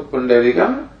 Hrut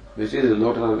Pundarikam, which is the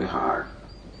lotus of the heart.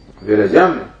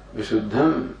 Virajam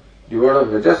Vishuddham, the word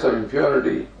of rajas or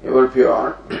impurity, ever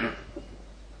pure.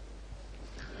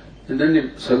 And then the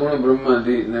Saguna Brahma,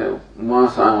 the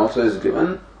Masa also is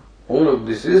given. All of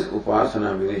this is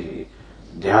Upasana Vidhi.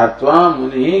 Dhyatva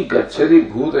Muni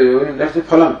Gacchati Bhuta Yogi, that's the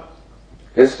phalam.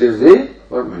 Rest is the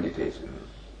for meditation.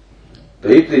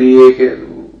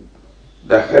 Taittiriye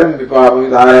Dakharam Vipapam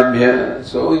Vidharabhya.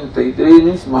 So in Taittiriya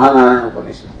means Mahanarayana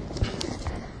Upanishad.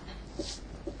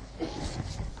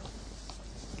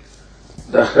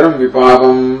 Dakharam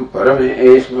Vipapam Parame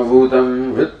Eshma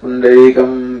Bhutam Vrit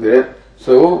Pundarikam Virat.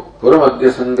 So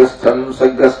Puramadhya Sangastham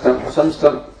Saggastham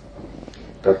Asamstham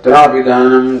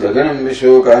Tatrapidanam Gaganam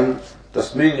Vishokam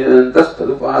Tasmin Yadantas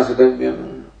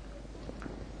Tadupasitavyam.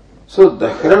 So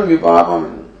Dakharam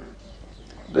Vipapam.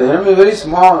 Dakharam is very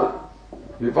small.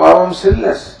 Vipapam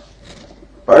sinless.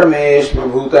 Parameshma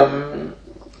Bhutam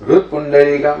Vrit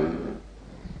Pundarikam.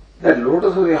 That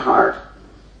lotus of the heart,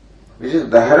 which is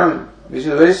Dakharam, which is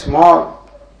very small,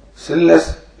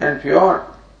 sinless and pure,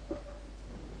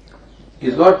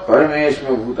 is what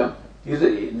Parameshma Bhutam is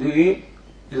a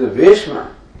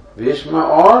Veshma. Veshma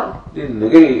or the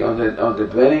Nagari or the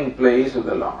dwelling place of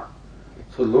the Lord.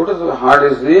 So lotus of the heart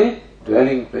is the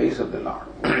dwelling place of the Lord.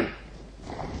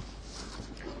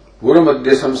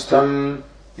 Puramadhya Samstham,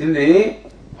 in the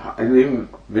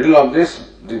middle of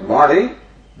the body,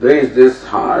 there is this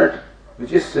heart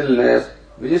which is sinless,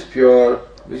 which is pure,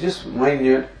 which is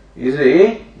minute, is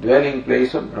a dwelling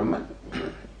place of Brahman.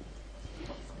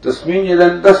 Tasmin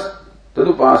yadantas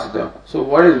tadupasita. So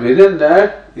what is within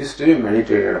that is to be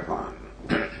meditated upon.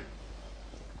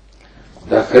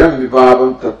 Dakharam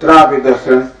vipapam tatrapi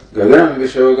dakharam gaganam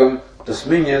vishogam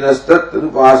tasmin yadastat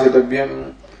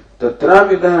tadupasitavyam.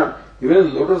 Tatrapi dakharam. Even in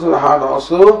the lotus of the heart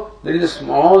also, there is a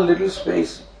small little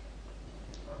space,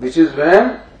 which is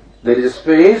where there is a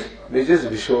space which is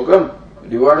vishogam,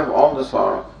 devoid of all the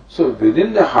sorrow. So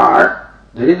within the heart,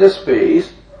 there is a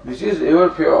space which is ever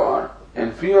pure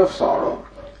and free of sorrow.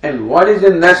 And what is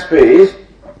in that space,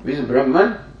 which is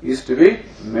Brahman, is to be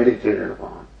meditated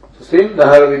upon. So same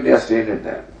Dahara Vidya stated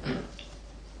there.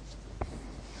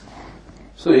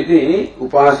 So iti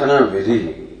upasana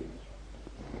vidhi.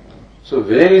 So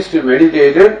where is to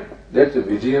meditate it? That's the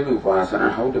vidhi of the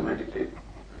upasana, how to meditate.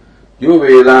 Yo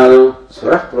vedado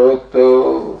swarah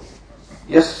prokto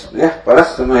yas yah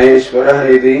parasya maheshwarah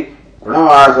iti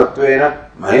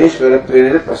pranavasatvena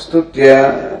maheshwaratvena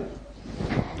prastutya.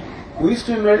 Who is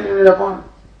to be meditated upon?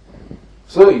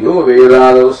 So, yo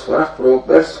vedado swarah prokta,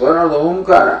 that swara of the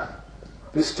Omkara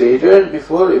is stated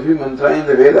before every mantra in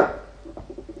the Veda.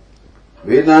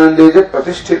 Vedandeja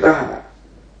pratishtitaha.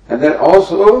 And then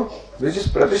also, which is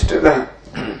pratishtitaha.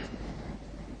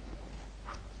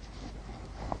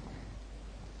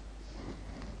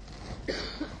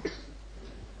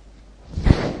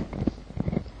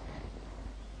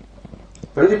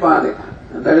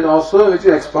 Pratipadika. And that is also which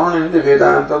is expounded in the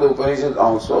Vedanta, the Upanishad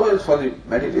also is for the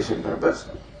meditation purpose.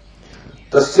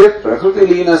 Tasya Prakriti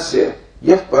Leenasya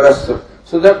Yah Parasya.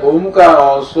 So that Omkar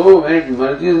also, when it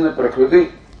merges in the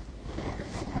Prakriti,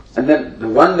 and then the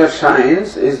one that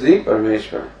shines is the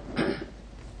Parameshwara.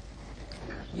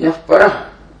 Yah Parah,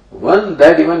 one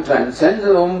that even transcends the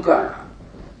Omkara.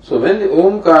 So when the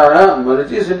Omkara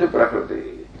merges into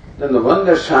Prakriti, then the one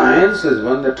that shines is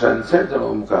one that transcends the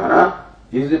Omkara,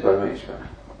 is the Parameshwara.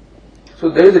 So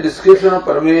there is a description of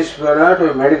Parameshwara to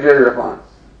be meditated upon.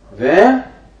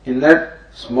 Where? In that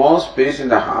small space in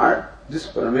the heart, this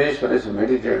Parameshwara is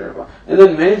meditated upon. And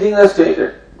then many things are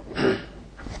stated.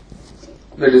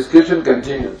 The description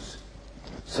continues.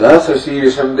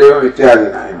 Sahasrashirisham deva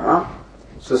vityadinayam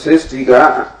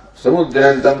sasestika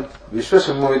samudrantam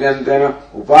vishwasamudhyantena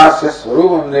upasya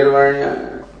swarupam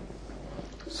nirvanya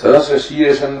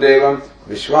Sahasrashirisham devam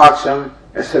vishwaksham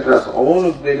etc. So all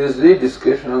of this is the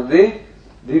description of the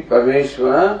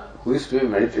Parameshwara who is to be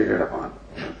meditated upon.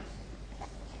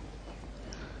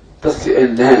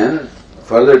 And then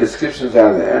further descriptions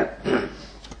are there.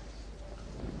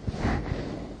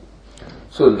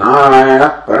 So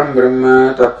Narayana, Param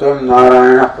Brahma, Tattvam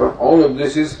Narayana, all of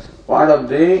this is part of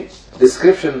the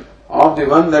description of the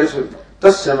one that is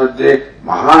Tasya Madhye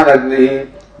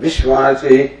Maharagni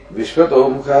Vishwachi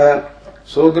Vishwatomkha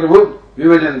Sodrabhut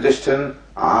Vivajantishtan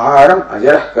Aharam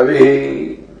Ajarah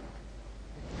Kavi.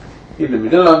 In the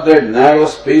middle of that narrow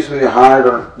space of the heart,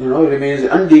 remains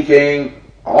undecaying,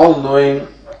 all-knowing,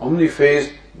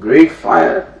 omni-faced, great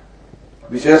fire,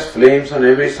 which has flames on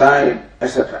every side,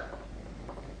 etc.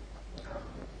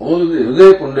 All of the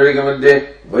Hridaya Pundarika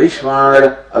Madhye,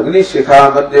 Vaishvanara, Agni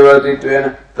Shikha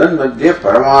Madhyavartitvena, Tan Madhye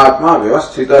Paramatma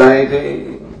Vyavasthita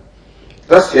iti.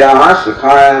 Tasya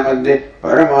Shikhaya Madhye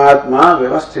Paramatma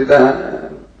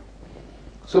Vyavasthita.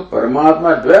 So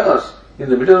Paramatma dwells in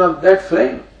the middle of that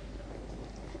flame.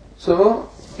 So,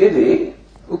 Iti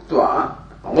Uktva,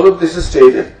 all of this is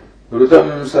stated.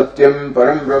 Vrutam Satyam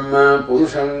Param Brahma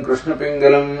Purusham Krishna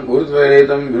Pingalam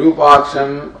Urdhvaretam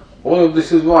Virupaksham. All of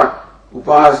this is what?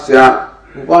 Upasya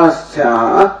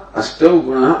Astav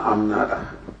Guna Amnata.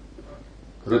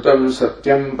 Vrutam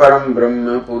Satyam Param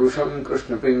Brahma Purusham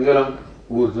Krishna Pingalam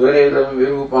Urdhvaretam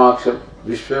Virupaksham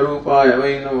Vishwarupaya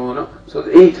Vainamona. So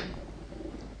the 8.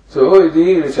 So the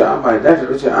Richa, by that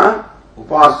Richa,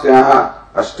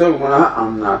 Upasya Astav Guna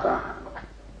Amnata.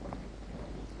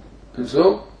 And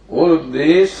so all of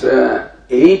these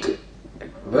 8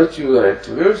 virtues or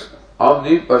attributes of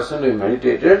the person who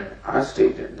meditated are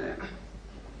stated there.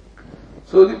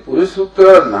 So the Purusha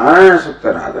Sukta, Narayana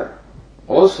Sukta rather,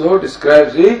 also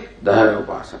describes the Dahara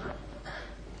Upasana.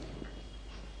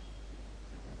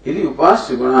 Iti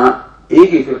Upasya Guna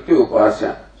Ekikritya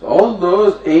Upasya. So all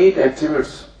those 8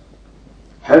 attributes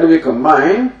have to be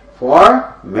combined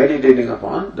for meditating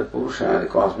upon the Purusha, the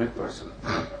cosmic person.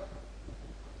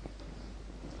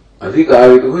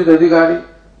 Adhikari, who is Adhikari?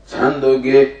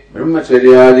 Chandogye,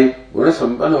 Brahmacharyadi, Guna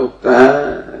Sampana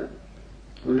Ukta.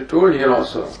 We told here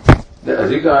also that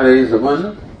Adhikari is the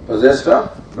one possessed of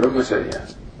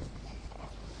Brahmacharya.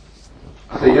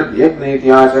 Yad Yajna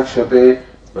Ityachakshate,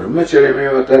 Brahmacharya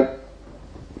Mevatat.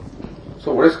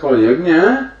 So what is called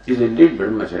Yajna is indeed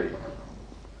Brahmacharya.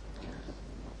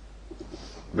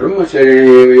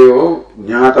 Brahmacharya Evayo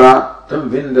Jnata Tam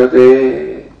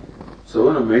Vindate. So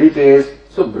one meditates.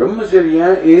 So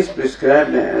Brahmacharya is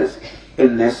prescribed as a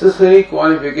necessary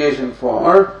qualification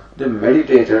for the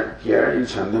meditator here in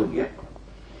Chandogya.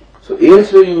 So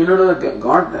elsewhere you may not have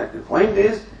got that. The point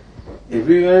is,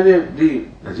 everywhere the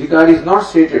Adhikari is not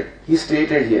stated, he is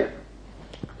stated here.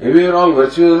 Everywhere all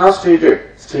virtues are not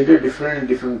stated different in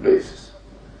different places.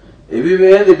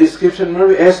 Everywhere the description may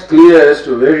be as clear as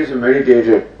to where is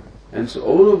meditated, and so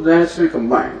all of that has to be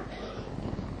combined.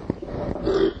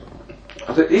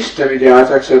 अतः इष्ट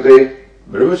विद्याचक्षते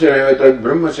ब्रह्मचर्य तद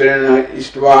ब्रह्मचर्य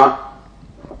इष्टवा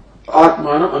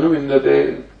आत्मान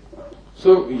अनुविंदते.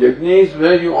 So yajna is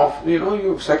where you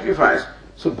sacrifice.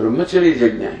 So brahmacharya is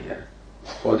yajna here.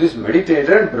 For this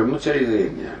meditator, brahmacharya is a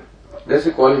yajna. That's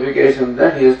a qualification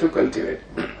that he has to cultivate.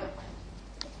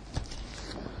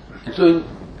 And so in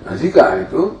Adhikari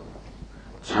to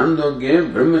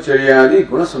Chandogya brahmacharyadi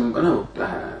guna sampana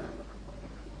ukta.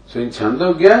 So in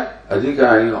Chandogya,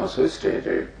 Adhikari also is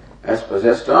stated as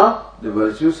possessed of the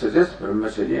virtues such as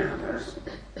Brahmacharya and others.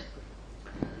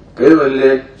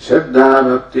 Kaivalya, Shraddha,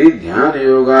 Bhakti, Dhyana,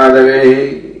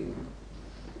 Yogadave.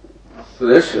 So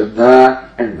there's Shraddha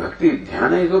and Bhakti.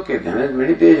 Dhyana is okay, Dhyana is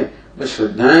meditation. But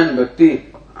Shraddha and Bhakti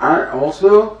are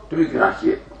also to be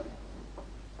grahya.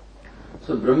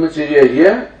 So Brahmacharya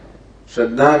here,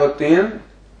 Shraddha, Bhakti and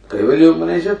Kaivalya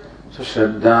Upanishad. So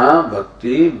Shraddha,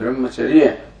 Bhakti,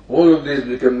 Brahmacharya. All of these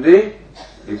become the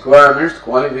requirements,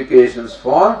 qualifications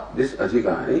for this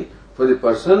Adhikari, for the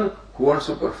person who wants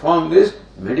to perform this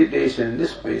meditation in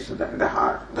this space of the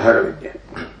heart, Dhara Vidya.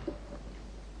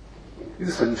 This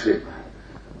is Sankshepa.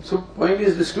 So point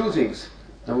is these two things.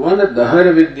 The one that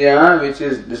Dhara Vidya, which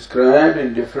is described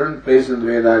in different places in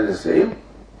the Vedas, is the same.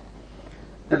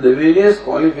 And the various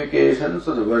qualifications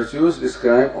of the virtues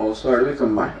described also are to be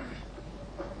combined.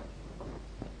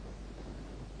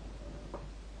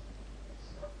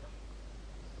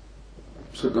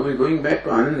 So going back to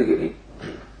Anandagiri,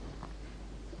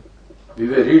 we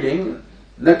were reading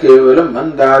न केवलम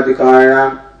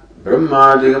मंदाधिकायाम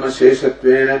ब्रह्मादिगम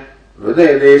शेषत्वेन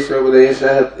हृदय देश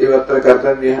उपदेशः इवत्र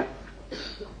कर्तव्यः.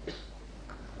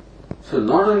 So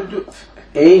not only to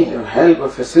aid or help or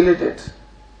facilitate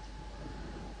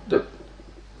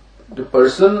the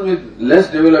person with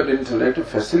less developed intellect, to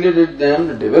facilitate them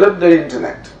to develop their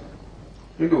intellect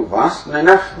into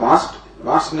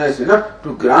vastness enough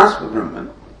to grasp Brahman.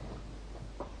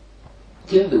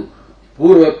 Kintu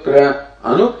purvatra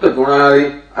anukta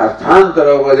gunari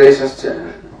arthantara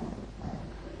upadeshascha.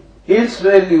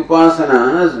 Elsewhere the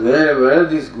upasanas, wherever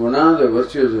these gunas, the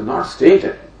virtues are not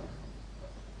stated,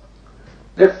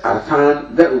 that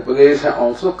arthan, that upadesha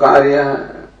also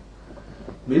karya,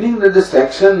 meaning that the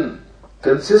section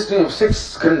consisting of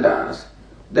 6 skandhas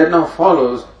that now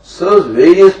follows serves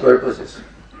various purposes.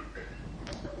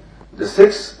 The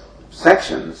 6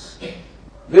 sections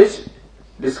which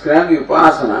describe the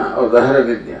upasana of Dhara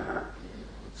Vidya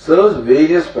serves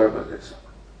various purposes.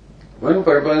 One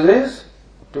purpose is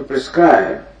to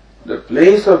prescribe the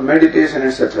place of meditation,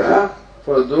 etc.,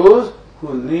 for those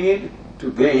who need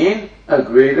to gain a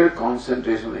greater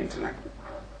concentration of intellect.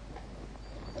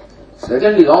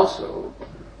 Second is also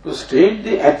to state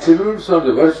the attributes of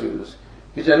the virtues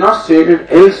which are not stated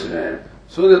elsewhere,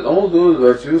 so that all those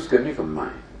virtues can be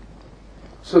combined.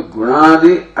 So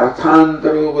gunadi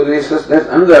arthantaropadeshas, that's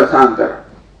another arthantara.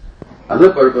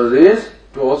 Other purpose is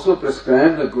to also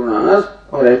prescribe the gunas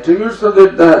or attributes of the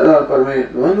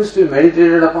one who is to be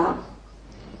meditated upon.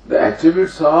 The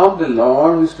attributes of the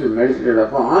Lord who is to be meditated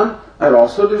upon are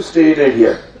also to be stated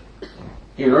here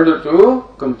in order to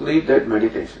complete that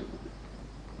meditation.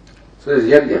 So there is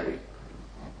Yadyapi.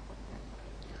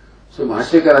 So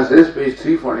Bhashyakara says, page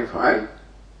 345,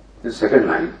 the second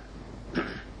line.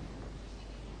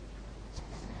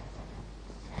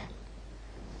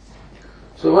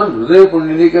 So one Hridaya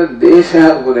Pundalika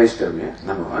Desha Upadeshtamya,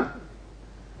 number one.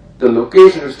 The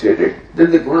location is stated,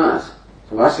 then the gunas.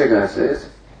 So Bhashyakara says,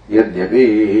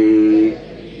 Yadyapi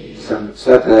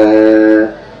Samsat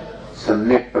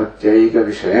Samyak Pratyayika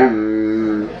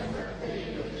Vishayam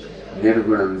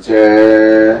Nirgunam Cha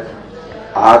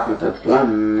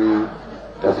Atmatattvam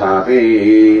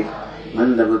Tathapi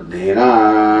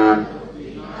Mandabuddhinam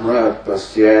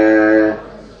Gunavattvasya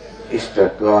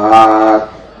Ishtatvat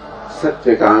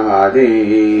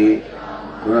Satyakamadi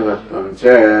Gunavatvam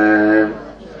Cha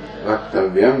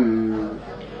Vaktavyam.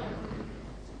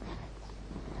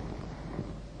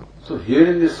 So here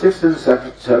in the 6th and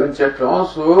 7th chapter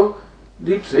also,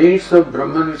 the traits of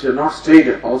Brahman which are not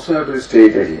stated also have to be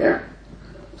stated here.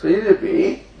 So it will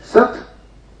be Sat.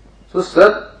 So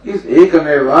Sat is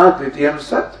Ekameva Tvitiyam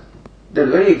Sat. The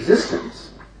very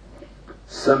existence.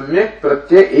 Samyak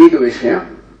Pratyaya Eka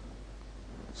Vishayam.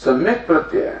 Samyak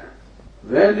Pratyaya,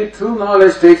 where the true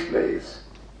knowledge takes place.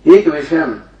 Eka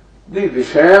Vishayam, the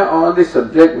Vishaya or the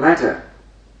subject matter.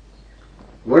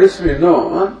 What is to be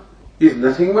known is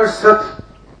nothing but Sat.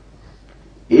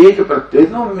 Ek pratyaya,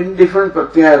 no different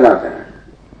pratyayas are there.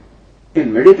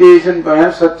 In meditation,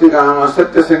 perhaps Satyakama,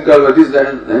 Satya Sankalpa, is there,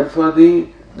 and therefore the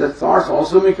thoughts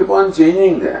also may keep on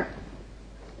changing there.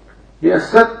 Here,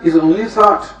 Sat is only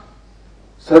thought.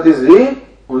 Sat is the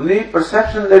only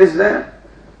perception that is there.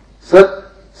 Sat,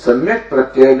 Samyak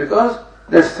Pratyaya, because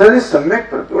that Sat is Samyak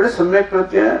Pratyaya. What is Samyak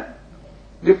Pratyaya?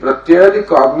 The Pratyaya, the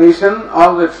cognition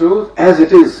of the truth as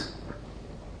it is.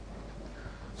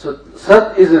 So,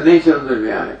 Sat is the nature of the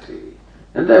reality.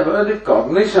 And therefore, the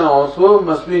cognition also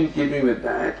must be in keeping with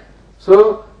that.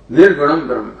 So, Nirgunam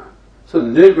Brahma. So,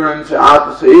 Nirgunam cha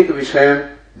Atma, so Eka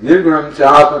Vishayam, Nirgunam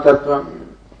cha Atma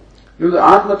Tattvam. You the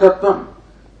Atma Tattvam.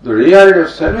 The reality of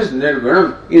self is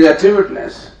Nirgunam, is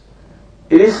attributeless.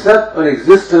 It is Sat or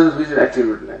existence which is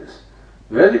attributeless.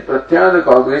 Where the Pratyaya, the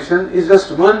cognition, is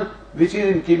just one which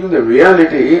is in keeping the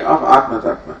reality of Atma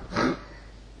Tattva.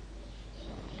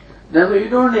 Therefore, you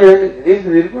don't need any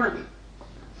Nirguna.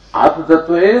 Atma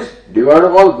Tattva is devoid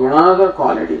of all gunas or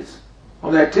qualities,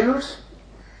 all the attributes.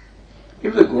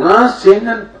 If the gunas change,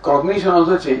 then cognition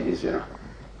also changes,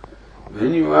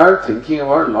 When you are thinking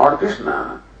about Lord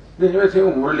Krishna, then you are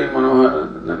thinking of Murli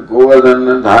Manohar, then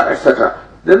Govardhan, etc.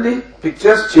 Then the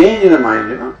pictures change in the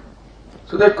mind,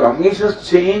 So the cognitions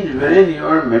change when you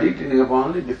are meditating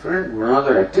upon the different gunas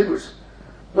or attributes.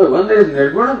 But when there is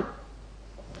Nirguna,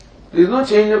 there is no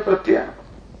change of pratyaya.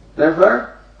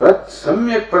 Therefore,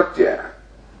 Samyak Pratyaya.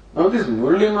 Now this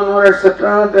Murli Manohar,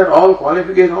 etc., they are all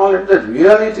qualifications, all in the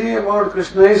reality about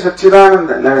Krishna is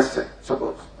Satchidananda, let us say,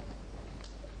 suppose.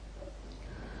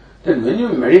 Then when you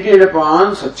meditate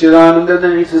upon Satchidananda,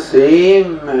 then it's the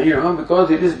same,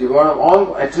 because it is devoid of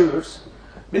all attributes.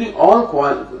 Meaning all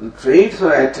traits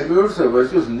or attributes or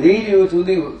virtues lead you to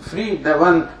the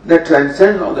one that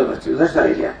transcends all the virtues. That's the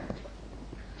idea.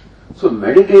 So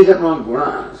meditation on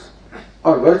gunas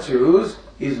or virtues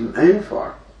is meant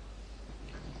for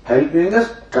helping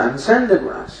us transcend the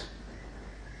gunas.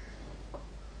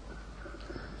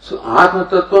 So Atma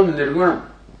Tattvam Nirgunam.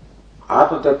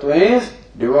 Atma Tattva is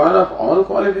devoid of all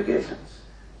qualifications.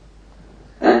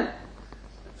 And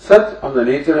Sat of the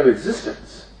nature of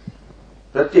existence.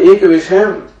 Pratyeka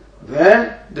Vishayam,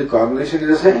 where the cognition is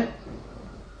the same.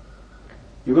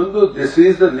 Even though this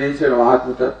is the nature of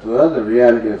Atma Tattva, the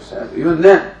reality of self, even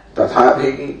then,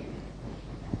 Tathabhegi,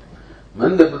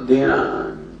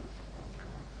 Mandabuddhina.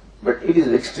 But it is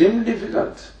extremely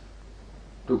difficult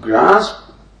to grasp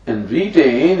and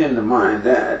retain in the mind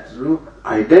that, to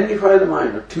identify the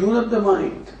mind, or tune up the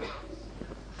mind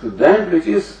to that which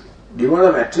is devoid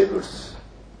of attributes.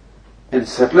 And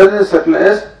subtlest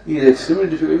is extremely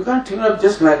difficult. You can't tune up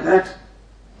just like that.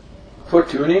 For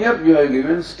tuning up, you are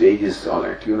given stages, all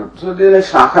right, tune up. So there is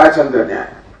Shakha Chandra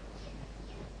Nyaya.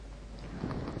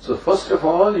 So first of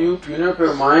all, you tune up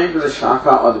your mind to the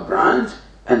Shakha or the branch,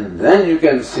 and then you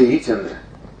can see Chandra.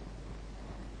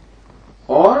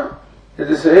 Or, it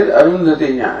is said,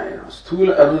 Arundhati Nyaya,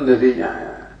 Sthula Arundhati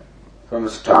Nyaya. From a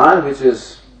star which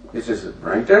is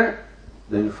brighter,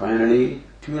 then finally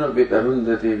tune up with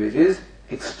Arundhati which is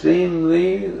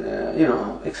extremely,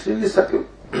 extremely subtle.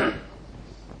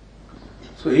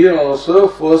 So here also,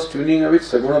 first tuning of it,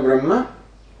 Saguna Brahma,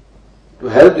 to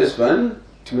help this one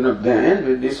tune up then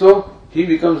with this, so he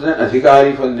becomes an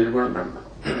adhikari for Nirguna Brahma.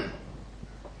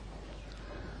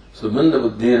 So Manda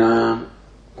Buddhinam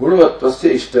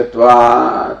Gunavattvasya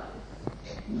Ishtatvat,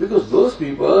 because those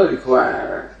people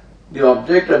require the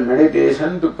object of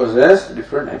meditation to possess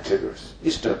different attributes.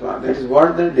 Ishtatvat, that is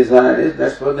what their desire is,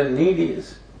 that's what their need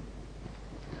is.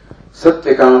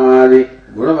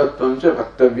 Satyakamadi Gunavatvam cha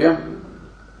Bhaktavyam.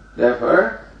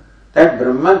 Therefore, that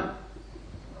Brahman,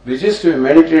 which is to be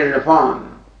meditated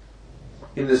upon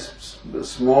in this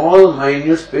small,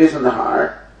 minute space in the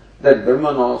heart, that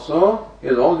Brahman also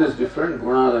has all these different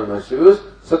gunas or virtues,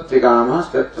 Satyakama,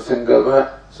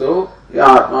 Satyasankalpa, so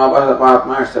Atma,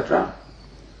 Padapatma, etc.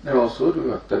 That also to be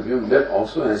Bhaktavyam, that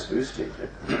also has to be stated.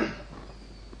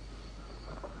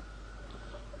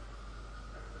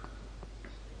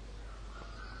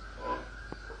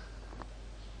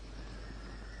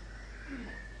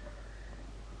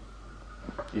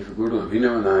 If you go to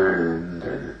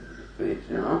Abhinavanarayana page,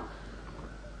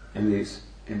 in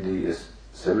the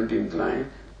 17th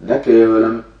line, Na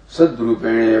kevalam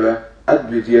sadrupeneva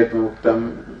advitiyatma muktam.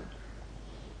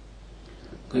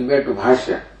 Going back to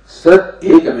Bhashya, Sat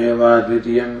ekameva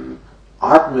advitiyam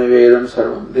atmavedam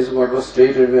sarvam. This is what was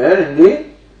stated where in the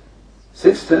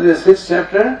 6th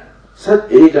chapter, Sat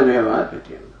ekameva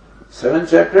advitiyam. 7th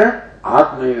chapter,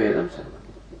 Atmavedam sarvam.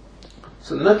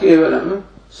 So na kevalam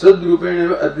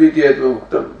Sadrupeneva Advitiyatva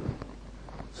Muktam.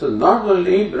 So not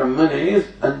only Brahman is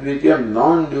Advitiyam,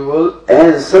 non-dual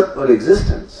as Sat or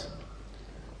existence,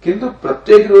 Kintu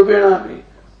Pratyek Rupena api.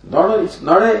 It's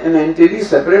not an entity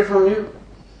separate from you.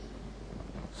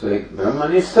 So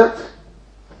Brahman is Sat,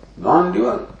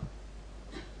 non-dual.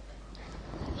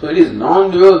 So it is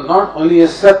non-dual not only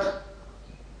as Sat,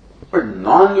 but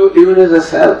non-dual even as a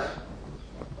self.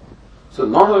 So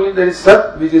not only there is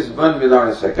Sat which is one without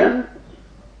a second,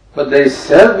 but there is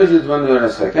self which is one without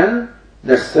a second.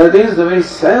 That Sat is the very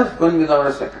self one without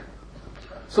a second.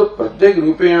 So Pratyek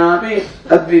Rupena api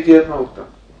Advitiyatma Uktam.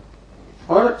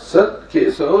 Or Sat,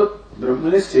 so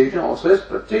Brahman is taken also as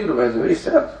Pratyek Rupa, as the very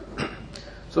self.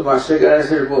 So Bhashyakara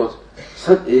said both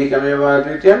Sat Ekameva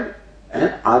Advityam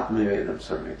and Atmavedam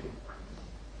Sarvati.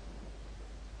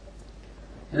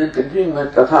 And then continuing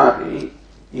with Tathapi,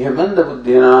 Ihamanda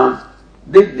Buddhinam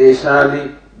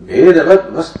Digdeshadi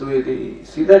Bhedavat Vastu iti.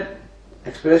 See that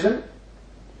expression?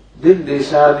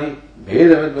 Digdeshadi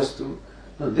Bhedavat Vastu.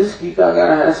 Now this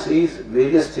Tikakara sees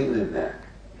various things in there.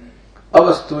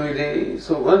 Avastu iti.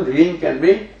 So one reading can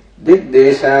be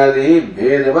Digdeshadi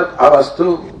Bhedavat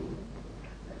Avastu.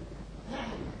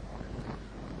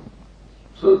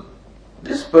 So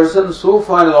this person so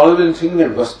far has always been thinking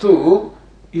that Vastu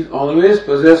is always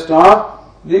possessed of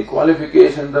the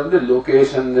qualifications of the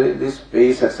location, the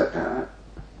space, etc.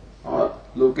 Or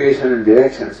location and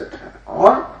direction, etc.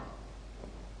 Or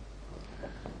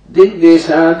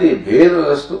Digdeshadi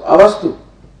Bhedavastu Avastu.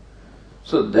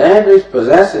 So that which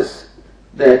possesses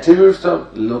the attributes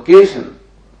of location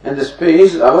and the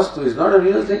space, Avastu, is not a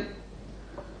real thing.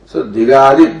 So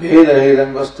Digadi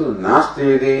Bhedahedam Vastu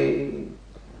Nastidi.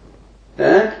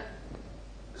 That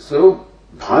so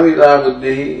Bhavita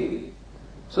Buddhi.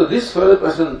 So this further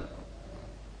person,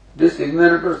 this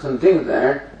ignorant person thinks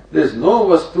that there is no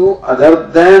Vastu other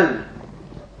than,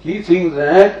 he thinks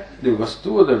that the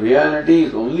Vastu, the reality,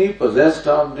 is only possessed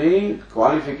of the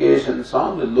qualifications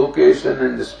of the location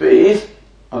and the space,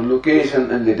 or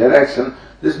location and the direction.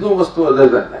 There is no Vastu other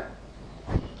than that.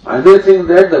 Either think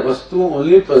that the Vastu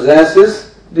only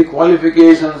possesses the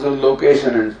qualifications of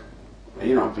location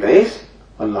and place,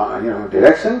 or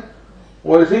direction,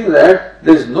 or think that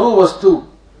there is no Vastu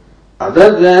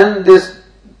other than this,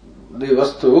 the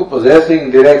Vastu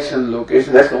possessing direction,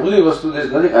 location. That's the only Vastu, there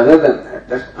is nothing other than that.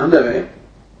 That's another way.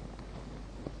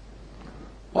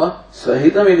 Or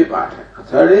Sahitam iti Patha.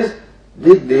 Third is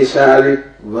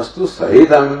Digdeshadi Vastu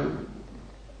Sahitam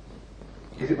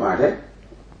iti Patha.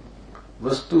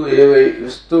 Vastu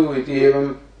iti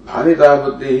evam Bhavita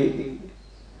Buddhi.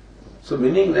 So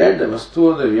meaning that the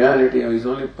Vastu of the reality is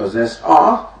only possessed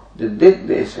of the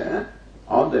Digdesha,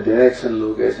 of the direction,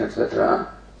 location,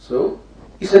 etc. So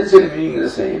essentially meaning is the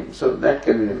same. So that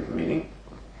can be the meaning.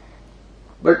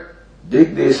 But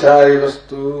Digdeshadi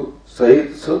Vastu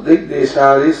Sahit, so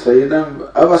Digdeshadi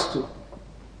Sahidam Avastu.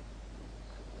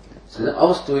 So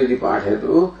Avastu iti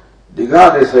Pathetu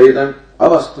Digade Sahidam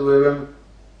Avastu evam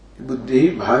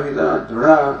Buddhi Bhavita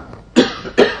Dhrudha.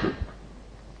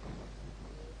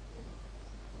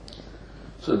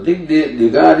 So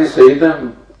Digadi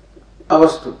Sahitam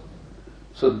Avastu.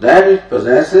 So that which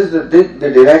possesses the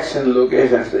direction,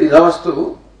 location, is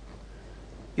avastu.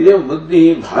 Idem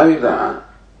buddhi bhavita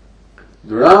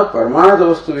dhrudha parmartha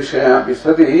vastu vishaya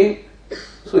pisati.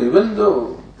 So even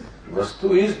though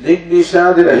vastu is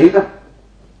digdeshadirahita,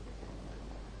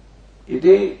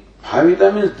 iti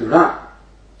bhavita means dhrudha.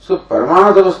 So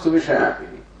parmartha vastu vishaya.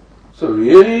 So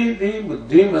really the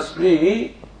buddhi must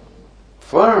be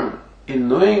firm in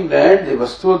knowing that the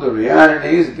vastu, the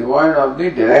reality, is devoid of the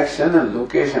direction and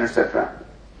location, etc.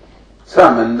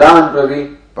 Sa mandan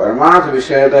pravi parmartha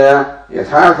vishayataya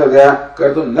yatharthadaya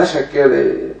kartum na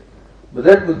shakyade. But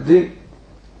that buddhi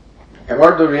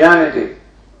about the reality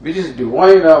which is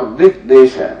devoid of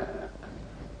dikdesha,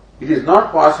 it is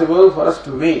not possible for us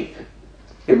to make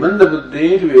a manda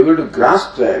buddhi to be able to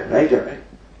grasp that right away.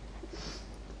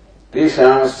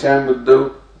 Tesham asyam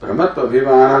buddhu brahmatva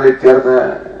vimana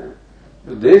ityartha.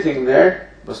 They think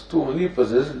that vastu only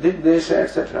possesses dikdesha,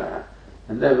 etc.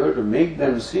 And they have to make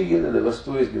them see that the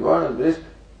vastu is devoid of this.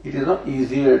 It is not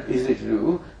easy to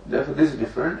do. Therefore, these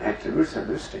different attributes have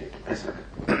to state. Etc.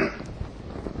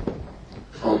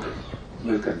 Okay,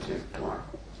 we'll continue tomorrow.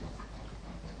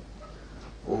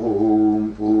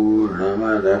 Om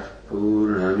Purnamadah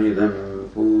Purnamidam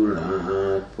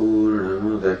Purnat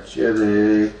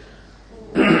Purnamudachyate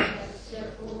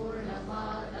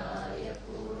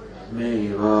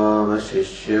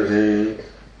Mevavashishyate.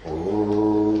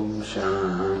 Om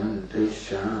Shanti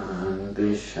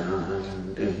Shanti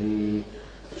Shanti.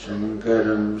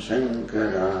 Shankaram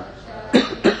Shankara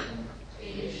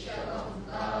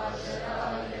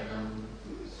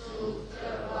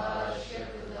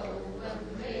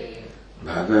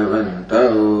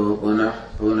Bhagavantao Punah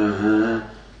Punah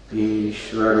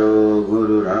Ishvaro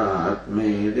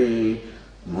Gururatmedi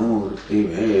Murti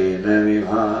Veda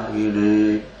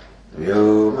Vibhagine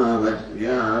Vyomavad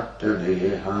Vyapta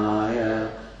Dehaya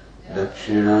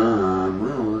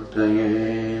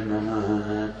Dakshinamurtaye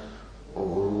Namah.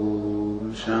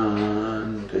 Om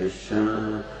Shanti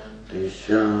Shanti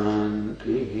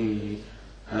Shanti.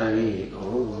 Hari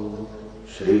Om.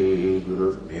 Shri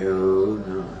Gurubhyo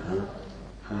Namah.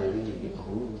 Hari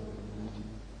Om.